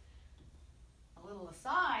with a little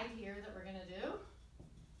aside here that we're going to do.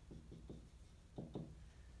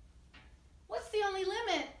 What's the only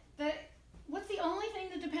limit what's the only thing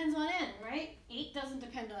that depends on n, right? 8 doesn't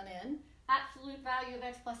depend on n. Absolute value of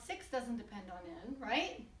x plus 6 doesn't depend on n,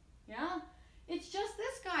 right? Yeah? It's just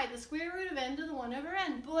this guy, the square root of n to the 1 over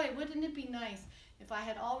n. Boy, wouldn't it be nice if I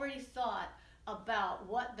had already thought about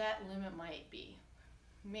what that limit might be.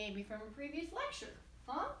 Maybe from a previous lecture,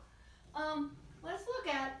 huh? Let's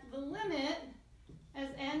look at the limit as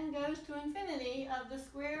n goes to infinity of the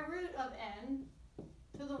square root of n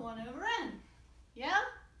to the 1 over n. Yeah?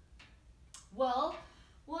 Well,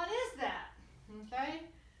 what is that? Okay?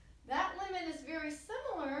 That limit is very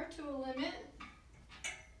similar to a limit.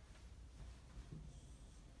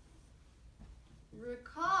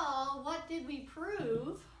 Recall, what did we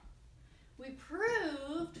prove? We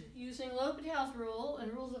proved using L'Hopital's rule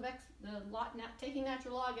and rules of taking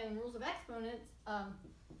natural log and rules of exponents,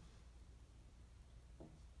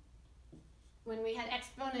 when we had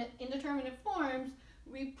exponent indeterminate forms,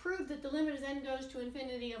 we proved that the limit as n goes to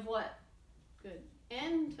infinity of what? Good.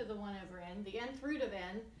 N to the 1 over n, the nth root of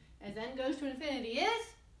n, as n goes to infinity is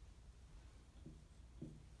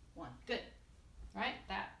 1. Good. Right?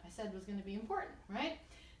 That I said was going to be important, right?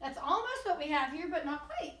 That's almost what we have here, but not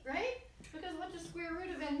quite, right? Because what does square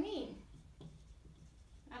root of n mean?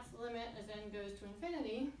 That's the limit as n goes to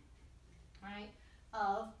infinity, right,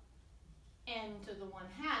 of n to the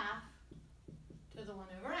 1/2 to the 1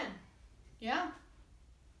 over n. Yeah?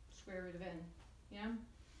 Square root of n. Yeah?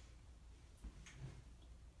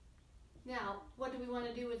 Now, what do we want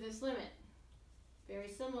to do with this limit? Very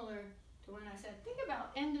similar to when I said, think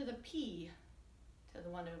about n to the p to the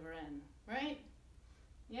 1 over n, right?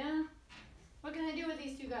 Yeah? What can I do with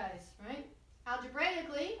these two guys, right?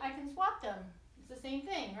 Algebraically, I can swap them. It's the same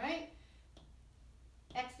thing, right?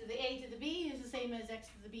 X to the a to the b is the same as x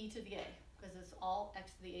to the b to the a, because it's all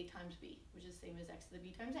x to the a times b, which is the same as x to the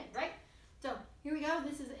b times a, right? So here we go.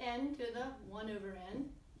 This is n to the 1 over n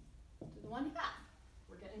to the 1/2.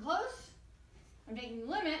 We're getting close. I'm taking the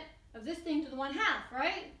limit of this thing to the 1/2,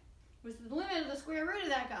 right? Which is the limit of the square root of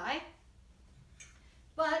that guy.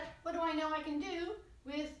 But what do I know I can do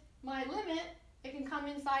with my limit? It can come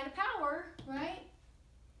inside a power, right?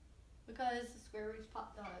 Because the square root is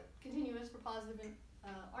continuous for positive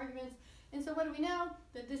arguments. And so what do we know?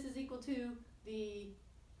 That this is equal to the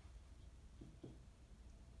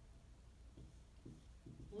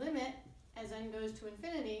limit as n goes to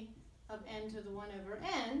infinity of n to the 1 over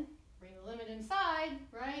n. Bring the limit inside,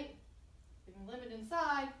 right? Bring the limit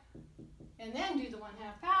inside, and then do the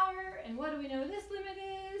 1/2 power. And what do we know this limit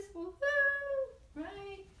is? Woohoo!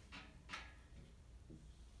 Right?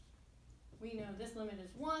 We know this limit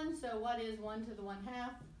is 1, so what is 1 to the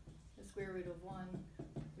 1/2? The square root of 1,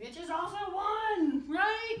 which is also 1,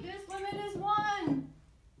 right? This limit is 1.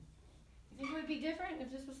 You think it would be different if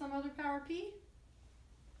this was some other power p?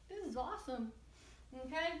 This is awesome,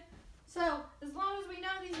 okay? So, as long as we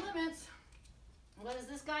know these limits, what is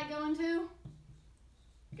this guy going to?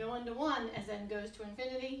 Going to 1 as n goes to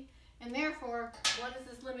infinity. And therefore, what is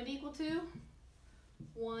this limit equal to?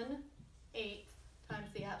 1/8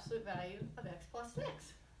 times the absolute value of x plus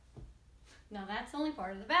 6. Now, that's only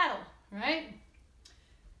part of the battle, right?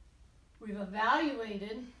 We've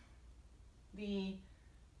evaluated the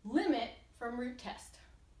limit from root test.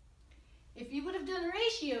 If you would have done a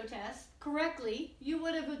ratio test correctly, you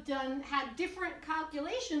would have had different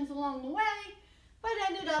calculations along the way, but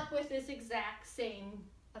ended up with this exact same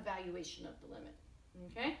evaluation of the limit,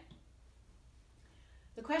 okay?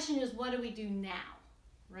 The question is, what do we do now,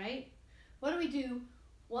 right? What do we do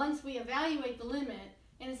once we evaluate the limit?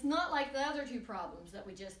 And it's not like the other two problems that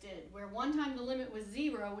we just did, where one time the limit was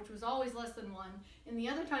 0, which was always less than 1, and the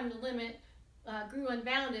other time the limit grew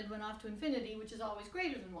unbounded, went off to infinity, which is always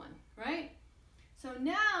greater than 1, right? So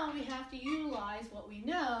now we have to utilize what we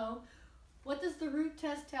know. What does the root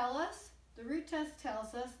test tell us? The root test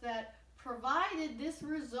tells us that provided this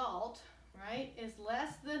result, right, is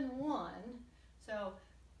less than 1, so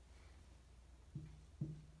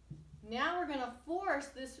now we're going to force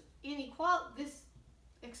this this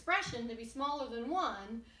expression to be smaller than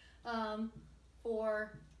 1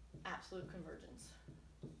 for absolute convergence.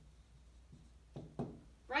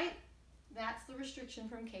 Right? That's the restriction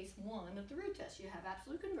from case 1 of the root test. You have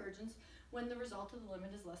absolute convergence when the result of the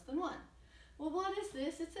limit is less than 1. Well, what is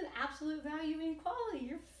this? It's an absolute value inequality,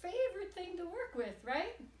 your favorite thing to work with,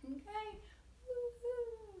 right? Okay?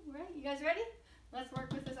 Woo-hoo. Right? You guys ready? Let's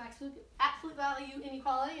work with this absolute value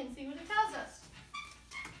inequality and see what it tells us.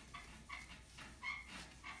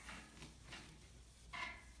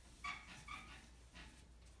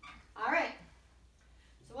 All right.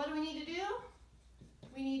 So what do we need to do?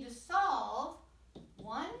 We need to solve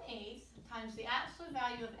 1/8 times the absolute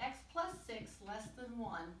value of x plus 6 less than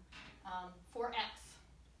 1 for x.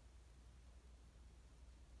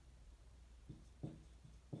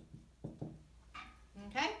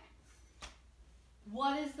 Okay?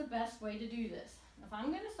 What is the best way to do this? If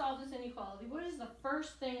I'm going to solve this inequality, what is the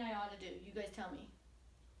first thing I ought to do? You guys tell me.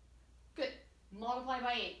 Good. Multiply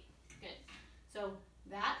by 8. Good. So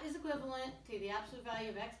that is equivalent to the absolute value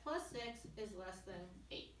of x plus 6 is less than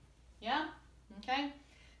 8. Yeah? Okay?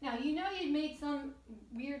 Now, you know you'd made some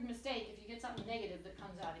weird mistake if you get something negative that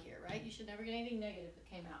comes out of here, right? You should never get anything negative that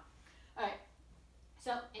came out. All right.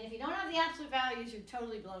 So, and if you don't have the absolute values, you've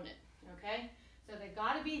totally blown it, okay? So they've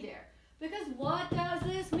got to be there. Because what does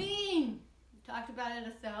this mean? We've talked about it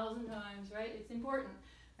 1,000 times, right? It's important,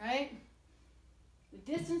 right? The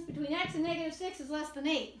distance between x and negative 6 is less than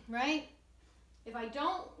 8, right? If I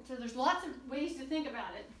don't, so there's lots of ways to think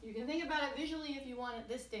about it. You can think about it visually if you want at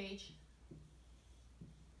this stage.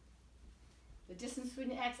 The distance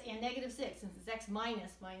between x and negative 6, since it's x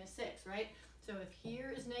minus 6, right? So if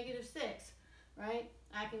here is -6, right,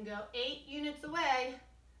 I can go 8 units away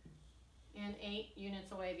and 8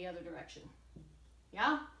 units away the other direction.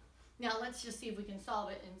 Yeah? Now let's just see if we can solve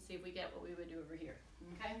it and see if we get what we would do over here.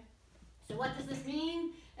 Okay? So what does this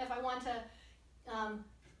mean? If I want to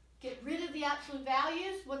get rid of the absolute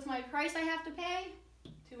values, what's my price I have to pay?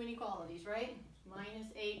 Two inequalities, right?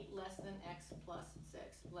 -8 less than x plus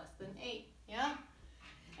 6 less than 8. Yeah?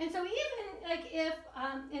 And so even like if,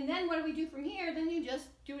 and then what do we do from here? Then you just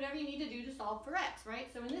do whatever you need to do to solve for x,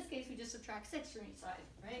 right? So in this case, we just subtract 6 from each side,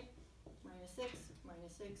 right? -6,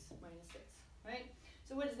 -6, -6, right?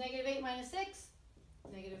 So what is -8 minus 6?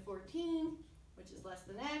 -14, which is less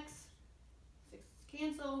than x. 6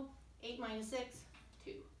 cancel. 8 minus 6,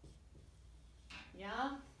 2.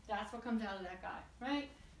 Yeah? That's what comes out of that guy, right?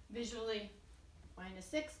 Visually,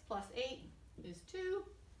 -6 plus 8 is 2.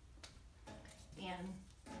 And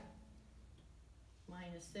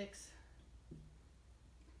 -6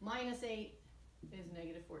 minus 8 is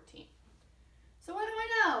 -14. So what do I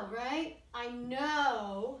know, right? I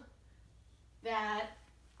know that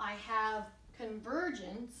I have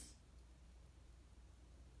convergence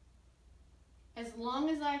as long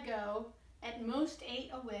as I go at most 8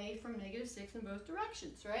 away from -6 in both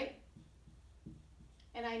directions, right?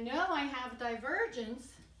 And I know I have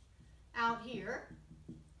divergence out here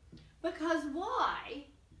because why?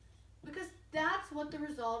 Because that's what the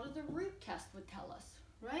result of the root test would tell us,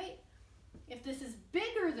 right? If this is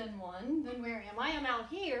bigger than 1, then where am I? I'm out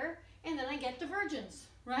here, and then I get divergence,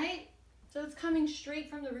 right? So it's coming straight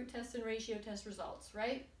from the root test and ratio test results,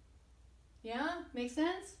 right? Yeah? Make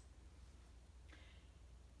sense?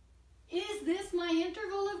 Is this my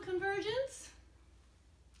interval of convergence?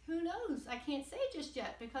 Who knows? I can't say just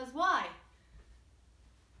yet, because why?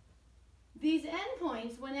 These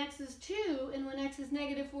endpoints, when x is 2 and when x is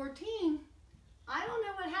 -14, I don't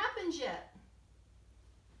know what happens yet.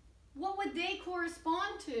 What would they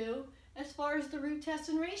correspond to as far as the root test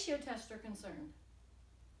and ratio test are concerned?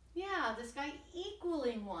 Yeah, this guy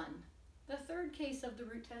equaling 1. The third case of the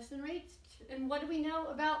root test and rate. And what do we know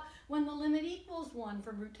about when the limit equals 1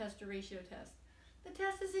 from root test to ratio test? The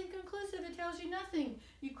test is inconclusive. It tells you nothing.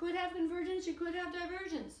 You could have convergence, you could have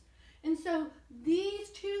divergence. And so these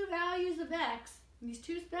two values of x, these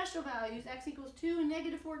two special values, x equals 2 and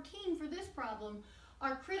 -14 for this problem,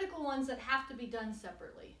 are critical ones that have to be done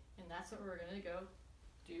separately. And that's what we're going to go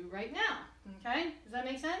do right now. Okay? Does that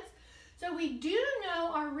make sense? So we do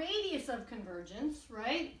know our radius of convergence,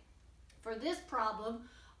 right? For this problem,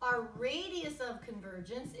 our radius of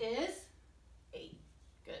convergence is 8.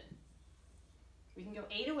 Good. We can go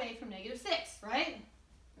 8 away from -6, right?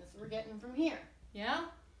 That's what we're getting from here.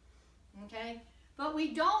 Yeah? Okay? But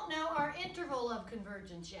we don't know our interval of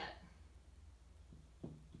convergence yet.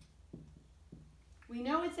 We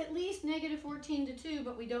know it's at least -14 to 2,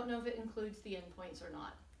 but we don't know if it includes the endpoints or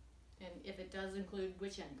not. And if it does include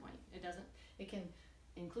which endpoint. It can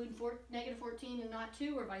include -14 and not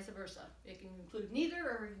 2, or vice versa. It can include neither,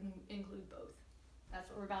 or it can include both. That's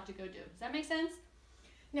what we're about to go do. Does that make sense?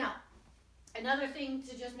 Now, another thing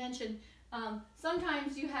to just mention,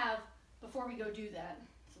 sometimes you have, before we go do that,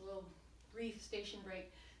 it's a little brief station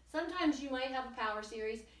break, sometimes you might have a power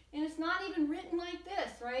series, and it's not even written like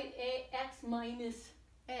this, right? X minus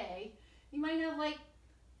A. You might have like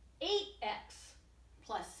 8x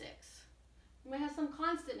plus 6. You might have some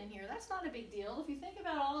constant in here. That's not a big deal. If you think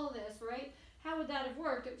about all of this, right, how would that have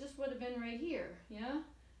worked? It just would have been right here, yeah?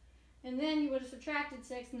 And then you would have subtracted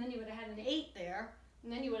 6, and then you would have had an 8 there,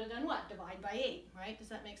 and then you would have done what? Divide by 8, right? Does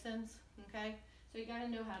that make sense? Okay? So you got to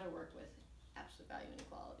know how to work with absolute value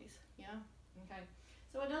inequalities, yeah? Okay?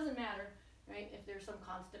 So it doesn't matter, right, if there's some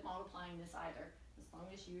constant multiplying this either, as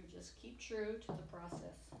long as you just keep true to the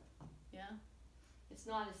process, yeah? It's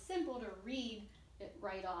not as simple to read it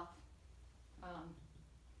right off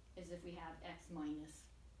as if we have x minus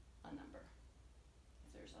a number.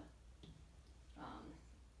 If there's a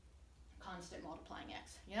constant multiplying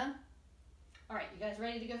x, yeah? All right, you guys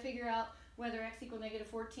ready to go figure out whether x equal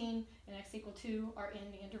 -14 and x equal 2 are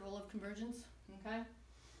in the interval of convergence? Okay?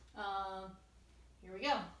 Here we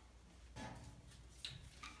go.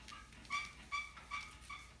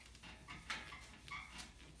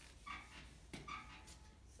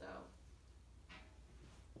 So,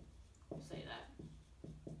 we'll say that.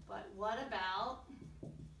 But what about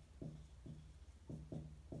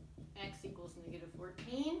x equals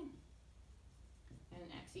 -14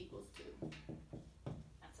 and x equals 2?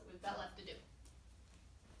 That's what we've got left to do.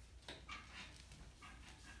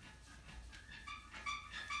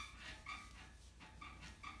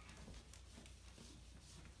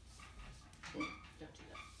 Don't do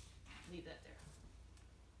that. Leave that there.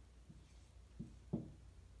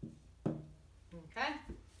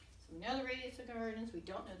 know the radius of convergence, we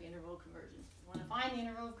don't know the interval of convergence. We want to find the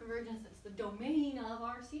interval of convergence, that's the domain of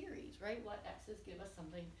our series, right? What x's give us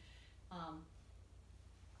something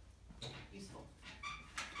useful,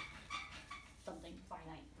 something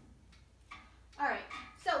finite. All right,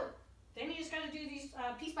 so then you just got to do these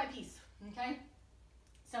piece by piece, okay?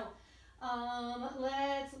 So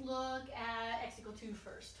let's look at x equal 2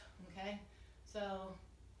 first, okay? So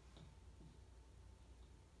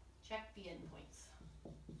check the endpoints.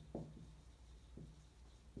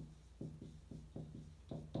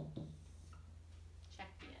 Check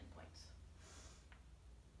the endpoints.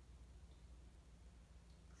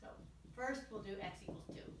 So first we'll do x equals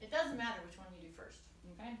 2. It doesn't matter which one you do first,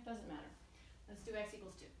 okay? It doesn't matter. Let's do x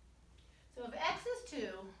equals 2. So if x is 2,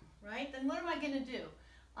 right, then what am I going to do?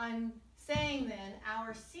 I'm saying then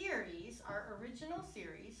our series, our original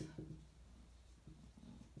series,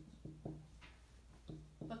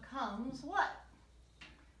 becomes what?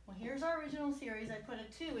 Well, here's our original series. I put a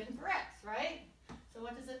 2 in for x, right? So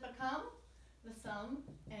what does it become? The sum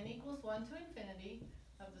n equals 1 to infinity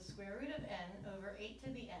of the square root of n over 8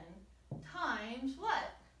 to the n times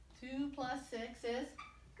what? 2 plus 6 is,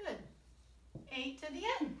 good, 8 to the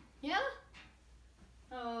n. Yeah?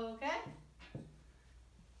 Okay.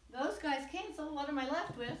 Those guys cancel. What am I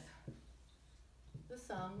left with? The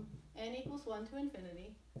sum n equals 1 to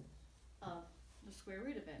infinity of the square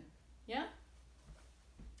root of n. Yeah?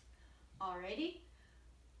 Alrighty.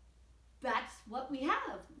 That's what we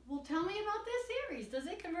have. Well, tell me about this series. Does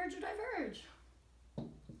it converge or diverge?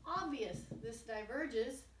 Obvious. This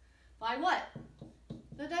diverges by what?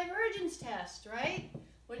 The divergence test, right?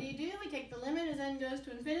 What do? We take the limit as n goes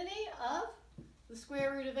to infinity of the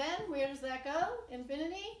square root of n. Where does that go?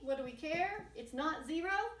 Infinity. What do we care? It's not 0.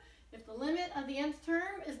 If the limit of the nth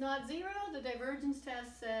term is not 0, the divergence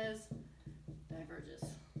test says diverges.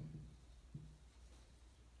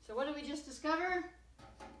 So what did we just discover?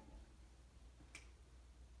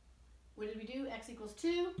 What did we do? X equals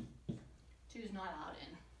 2. 2 is not out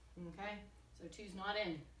in. Okay? So 2 is not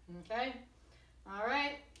in. Okay? All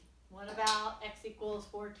right. What about x equals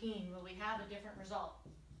 14? Will we have a different result?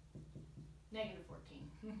 Negative 14.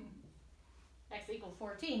 X equals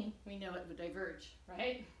 14, we know it would diverge,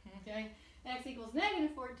 right? Okay. X equals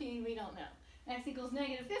negative 14, we don't know. X equals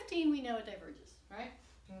negative 15, we know it diverges, right?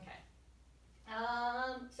 Okay.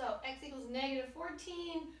 So x equals negative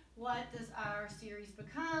 14, what does our series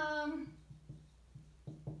become?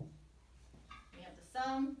 We have the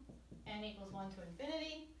sum, n equals 1 to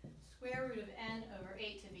infinity, square root of n over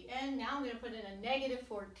 8 to the n. Now I'm going to put in a negative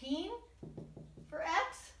 14 for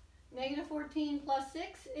x. Negative 14 plus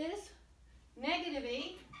 6 is negative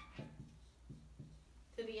 8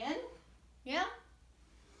 to the n. Yeah?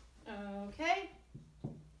 Okay.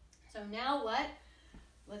 So now what?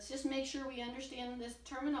 Let's just make sure we understand this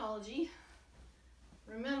terminology.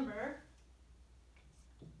 Remember,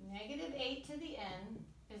 negative 8 to the n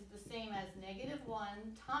is the same as negative 1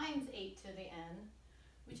 times 8 to the n,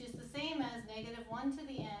 which is the same as negative 1 to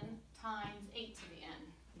the n times 8 to the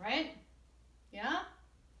n, right? Yeah?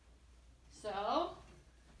 So,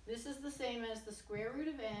 this is the same as the square root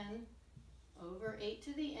of n over 8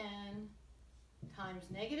 to the n times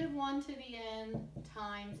negative 1 to the n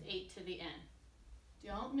times 8 to the n.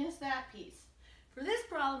 Don't miss that piece. For this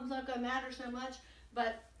problem, it's not going to matter so much,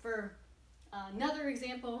 but for another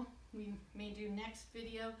example we may do next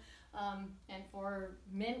video, and for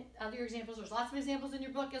many other examples, there's lots of examples in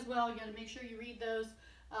your book as well. You got to make sure you read those.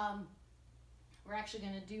 We're actually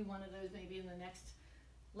going to do one of those maybe in the next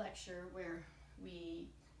lecture where we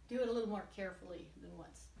do it a little more carefully than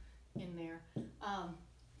what's in there.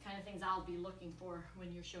 Kind of things I'll be looking for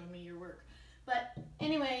when you're showing me your work. But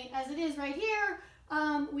anyway, as it is right here,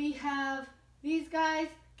 we have these guys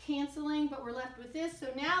canceling, but we're left with this. So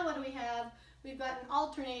now what do we have? We've got an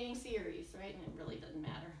alternating series, right? And it really doesn't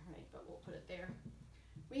matter, right? But we'll put it there.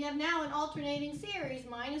 We have now an alternating series,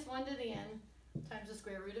 minus 1 to the n times the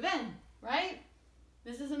square root of n, right?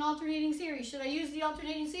 This is an alternating series. Should I use the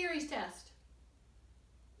alternating series test?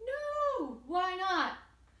 No! Why not?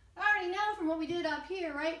 I already know from what we did up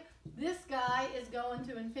here, right? This guy is going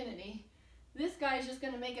to infinity. This guy is just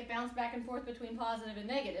going to make it bounce back and forth between positive and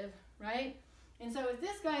negative, right? And so if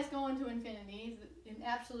this guy is going to infinity in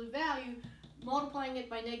absolute value, multiplying it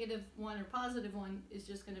by negative 1 or positive 1 is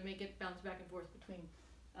just going to make it bounce back and forth between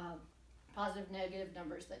positive and negative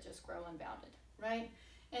numbers that just grow unbounded, right?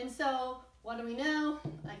 And so what do we know?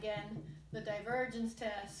 Again, the divergence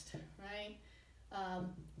test, right,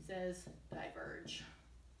 says diverge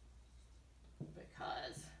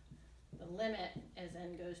because the limit as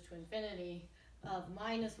n goes to infinity of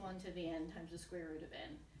minus 1 to the n times the square root of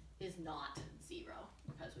n is not 0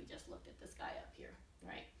 because we just looked at this guy up here,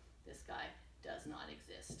 right? This guy does not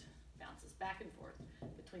exist. Bounces back and forth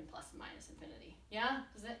between plus and minus infinity. Yeah?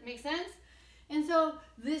 Does that make sense? And so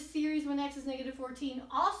this series when x is negative 14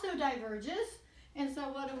 also diverges. And so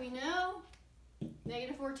what do we know?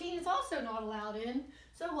 Negative 14 is also not allowed in.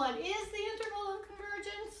 So what is the interval of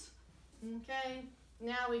convergence? Okay,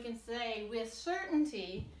 now we can say with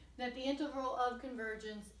certainty that the interval of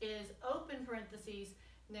convergence is open parentheses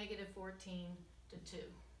negative 14 to 2,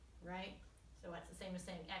 right? So that's the same as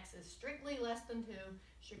saying x is strictly less than 2,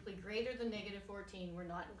 strictly greater than negative 14. We're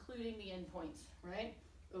not including the endpoints, right?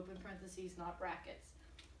 Open parentheses, not brackets.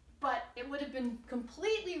 But it would have been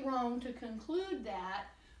completely wrong to conclude that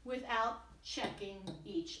without checking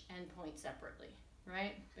each endpoint separately,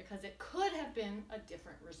 right? Because it could have been a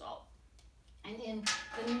different result. And in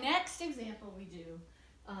the next example we do,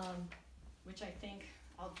 which I think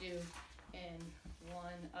I'll do in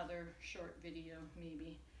one other short video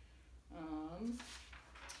maybe.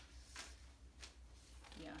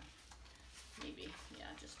 Yeah, maybe, yeah,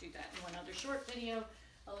 just do that in one other short video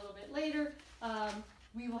a little bit later.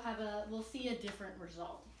 We will have we'll see a different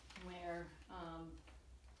result where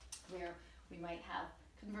we might have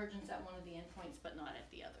convergence at one of the endpoints but not at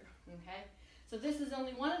the other, okay? So this is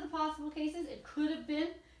only one of the possible cases. It could have been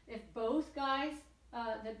if both guys,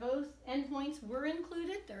 that both endpoints were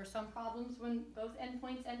included. There are some problems when both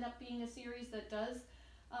endpoints end up being a series that does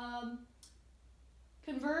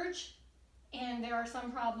converge, and there are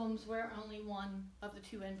some problems where only one of the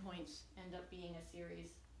two endpoints end up being a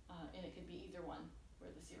series, and it could be either one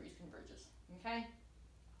where the series converges, okay?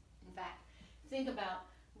 In fact, think about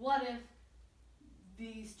what if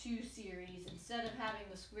these two series, instead of having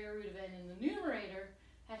the square root of n in the numerator,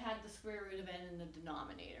 had the square root of n in the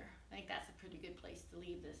denominator. I think that's a pretty good place to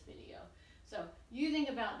leave this video. So you think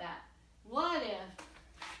about that. What if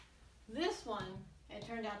this one had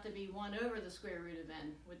turned out to be 1 over the square root of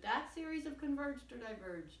n? Would that series have converged or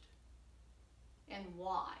diverged? And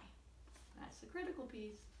why? That's the critical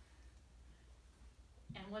piece.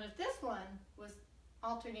 And what if this one was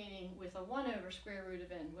alternating with a 1 over square root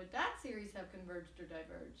of n? Would that series have converged or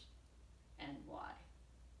diverged? And why?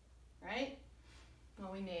 Right?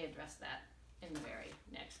 Well, we may address that in the very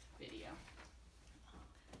next video.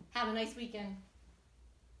 Have a nice weekend.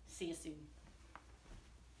 See you soon.